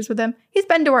taken pictures with him. He's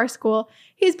been to our school.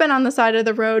 He's been on the side of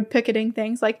the road picketing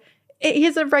things. Like,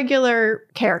 he's a regular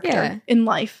character in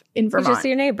life in He's Vermont. just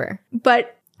your neighbor.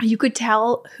 But you could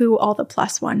tell who all the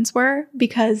plus ones were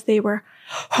because they were,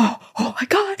 oh my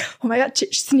God,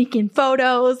 sneaking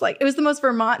photos. Like, it was the most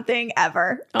Vermont thing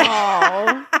ever.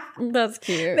 Oh, that's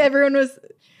cute.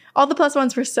 All the plus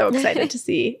ones were so excited to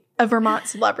see a Vermont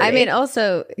celebrity. I mean,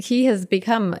 also, he has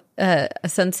become a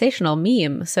sensational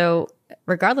meme. So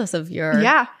regardless of your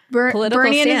political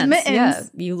Bernie stance, and his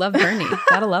mittens. you love Bernie.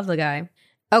 Gotta love the guy.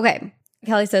 Okay.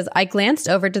 Kelly says, I glanced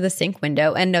over to the sink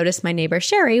window and noticed my neighbor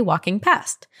Sherry walking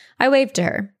past. I waved to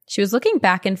her. She was looking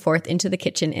back and forth into the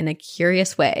kitchen in a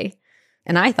curious way.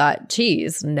 And I thought,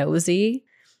 geez, nosy.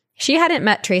 She hadn't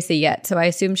met Tracy yet, so I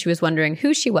assumed she was wondering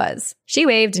who she was. She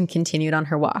waved and continued on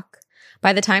her walk.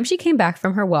 By the time she came back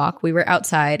from her walk, we were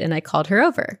outside and I called her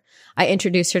over. I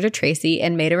introduced her to Tracy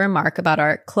and made a remark about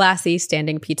our classy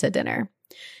standing pizza dinner.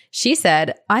 She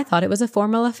said, I thought it was a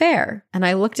formal affair. And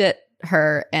I looked at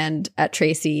her and at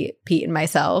Tracy, Pete, and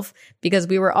myself because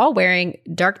we were all wearing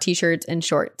dark t-shirts and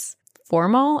shorts.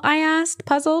 Formal? I asked,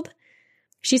 puzzled.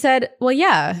 She said, well,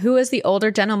 yeah, who is the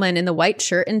older gentleman in the white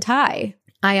shirt and tie?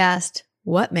 I asked,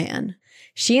 what man?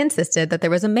 She insisted that there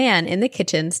was a man in the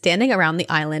kitchen standing around the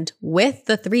island with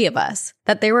the three of us,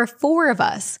 that there were 4 of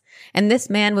us, and this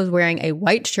man was wearing a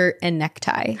white shirt and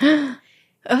necktie.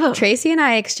 Oh. Tracy and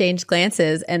I exchanged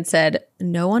glances and said,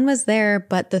 no one was there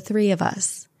but the 3 of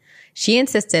us. She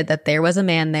insisted that there was a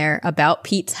man there about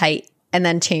Pete's height and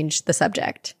then changed the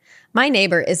subject. My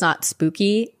neighbor is not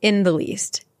spooky in the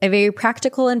least. A very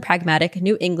practical and pragmatic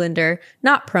New Englander,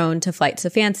 not prone to flights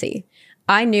of fancy.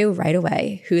 I knew right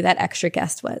away who that extra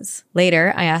guest was.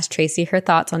 Later, I asked Tracy her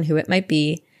thoughts on who it might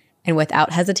be, and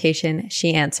without hesitation,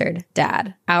 she answered,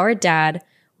 Dad. Our dad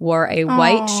wore a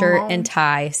white shirt and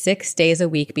tie 6 days a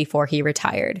week before he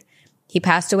retired. He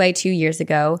passed away 2 years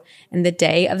ago, and the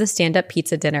day of the stand-up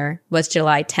pizza dinner was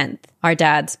July 10th, our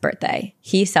dad's birthday.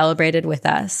 He celebrated with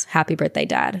us. Happy birthday,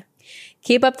 Dad.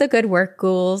 Keep up the good work,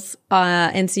 ghouls,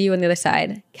 and see you on the other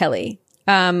side. Kelly.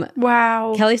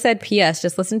 Wow. Kelly said, P.S.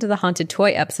 Just listen to the Haunted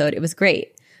Toy episode. It was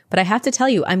great. But I have to tell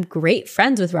you, I'm great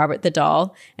friends with Robert the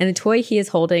doll, and the toy he is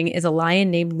holding is a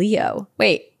lion named Leo.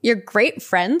 Wait, you're great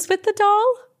friends with the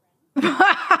doll?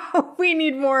 Wow. We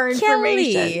need more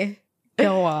information. Kelly.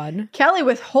 Go on. Kelly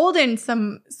withholding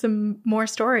some more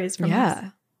stories from us.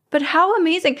 But how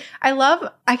amazing.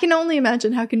 I can only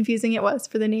imagine how confusing it was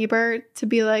for the neighbor to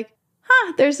be like,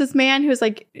 there's this man who's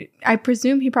like, I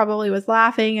presume he probably was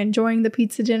laughing, enjoying the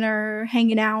pizza dinner,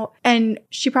 hanging out. And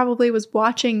she probably was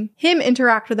watching him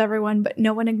interact with everyone, but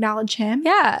no one acknowledged him.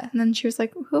 Yeah. And then she was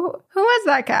like, who was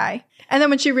that guy? And then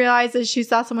when she realizes she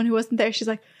saw someone who wasn't there, she's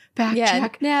like,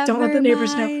 backtrack. Don't let the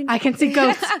neighbors know. I can see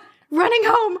ghosts. Running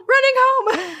home.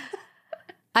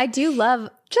 I do love.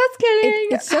 Just kidding.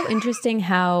 It's so interesting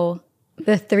how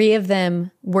the 3 of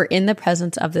them were in the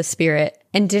presence of the spirit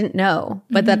and didn't know,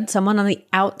 but that someone on the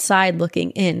outside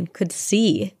looking in could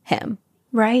see him.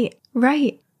 Right.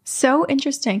 So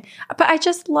interesting. But I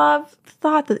just love the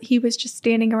thought that he was just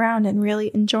standing around and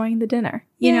really enjoying the dinner.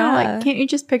 You know, like, can't you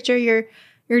just picture your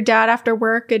dad after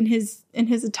work in his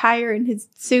attire and his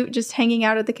suit, just hanging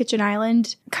out at the kitchen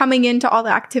island, coming into all the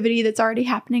activity that's already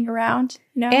happening around,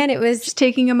 you know? And it was just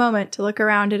taking a moment to look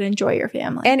around and enjoy your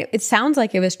family. And it sounds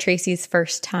like it was Tracy's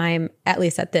first time, at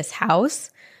least at this house.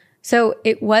 So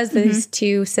it was these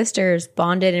 2 sisters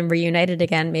bonded and reunited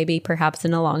again, maybe perhaps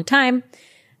in a long time.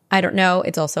 I don't know.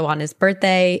 It's also on his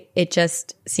birthday. It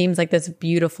just seems like this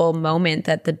beautiful moment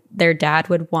that their dad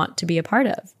would want to be a part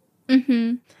of.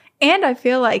 Mm-hmm. And I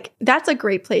feel like that's a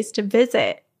great place to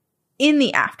visit in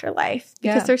the afterlife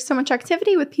because there's so much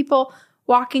activity with people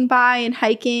walking by and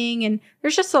hiking, and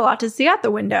there's just a lot to see out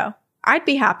the window. I'd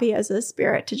be happy as a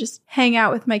spirit to just hang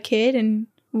out with my kid and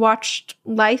watch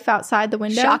life outside the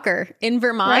window. Shocker. In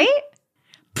Vermont?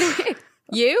 Right?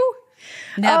 You?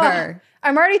 Never.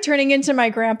 I'm already turning into my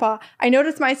grandpa. I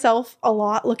notice myself a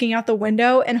lot looking out the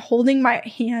window and holding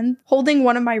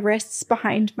one of my wrists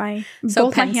behind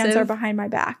both my hands are behind my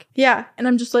back. Yeah. And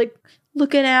I'm just like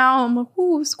looking out. I'm like,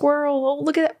 ooh, squirrel. Oh,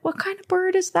 look at that. What kind of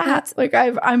bird is that?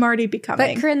 I'm already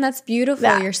becoming. But Corinne, that's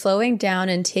beautiful. You're slowing down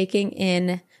and taking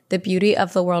in the beauty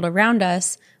of the world around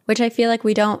us, which I feel like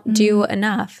we don't do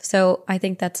enough. So I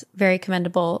think that's very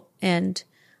commendable and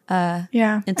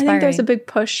inspiring. I think there's a big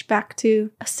push back to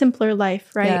a simpler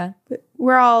life, right? Yeah.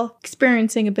 We're all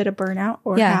experiencing a bit of burnout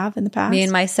or have in the past. Me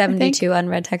and my 72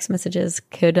 unread text messages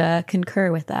could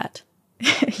concur with that.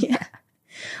 Yeah.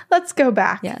 Let's go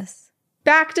back. Yes.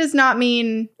 Back does not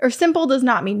mean, or simple does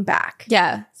not mean back.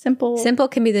 Yeah. Simple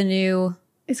can be the new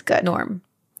is good norm.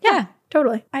 Yeah,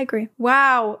 totally. I agree.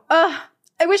 Wow.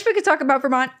 I wish we could talk about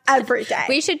Vermont every day.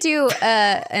 We should do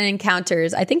an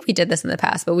encounters. I think we did this in the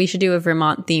past, but we should do a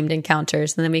Vermont themed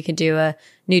encounters, and then we could do a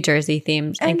New Jersey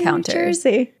themed encounters. New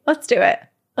Jersey. Let's do it.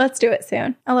 Let's do it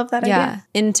soon. I love that idea. Yeah.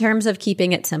 In terms of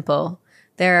keeping it simple,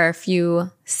 there are a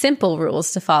few simple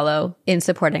rules to follow in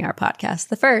supporting our podcast.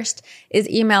 The first is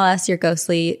email us your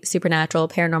ghostly, supernatural,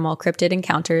 paranormal, cryptid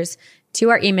encounters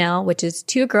to our email, which is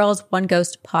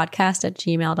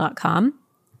 2girlsoneghost@gmail.com.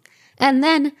 And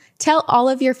then tell all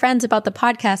of your friends about the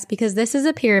podcast because this is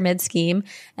a pyramid scheme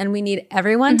and we need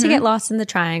everyone to get lost in the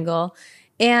triangle.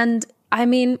 And I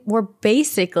mean, we're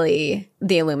basically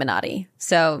the Illuminati.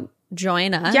 So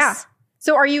join us. Yeah.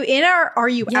 So are you in or are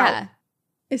you out?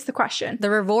 Is the question.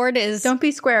 The reward is... Don't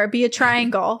be square, be a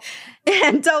triangle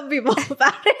and tell people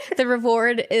about it. The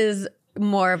reward is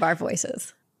more of our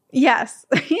voices. Yes.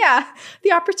 Yeah.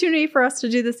 The opportunity for us to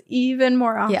do this even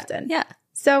more often. Yeah.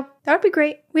 So that would be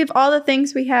great. We have all the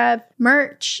things. We have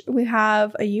merch. We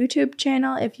have a YouTube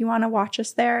channel if you want to watch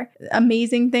us there.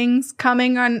 Amazing things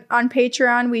coming on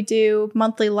Patreon. We do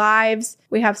monthly lives.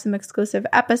 We have some exclusive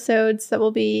episodes that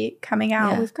will be coming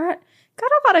out. We've got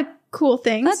got a lot of cool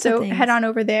things. Lots of things. Head on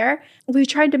over there. We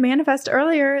tried to manifest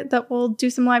earlier that we'll do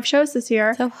some live shows this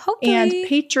year. So hopefully. And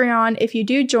Patreon, if you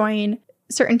do join,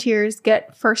 certain tiers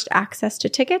get first access to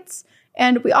tickets.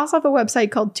 And we also have a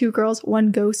website called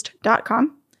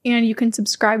 2girls1ghost.com. And you can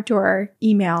subscribe to our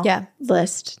email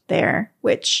list there,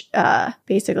 which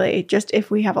basically just if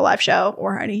we have a live show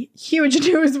or any huge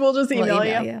news, we'll just email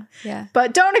you. Yeah.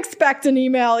 But don't expect an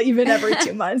email even every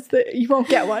 2 months. You won't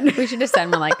get one. We should just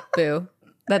send one like, boo.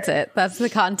 That's it. That's the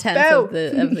content Boo.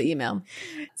 of the email.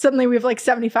 Suddenly we have like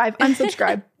 75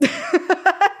 unsubscribe.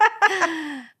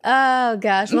 Oh,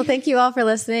 gosh. Well, thank you all for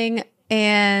listening.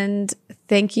 And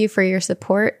thank you for your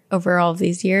support over all of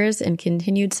these years and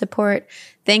continued support.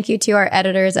 Thank you to our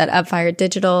editors at Upfire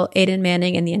Digital, Aiden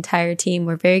Manning, and the entire team.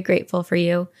 We're very grateful for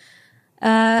you.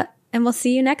 And we'll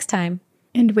see you next time.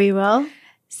 And we will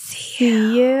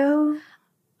see you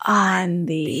on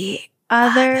the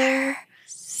other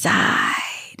side.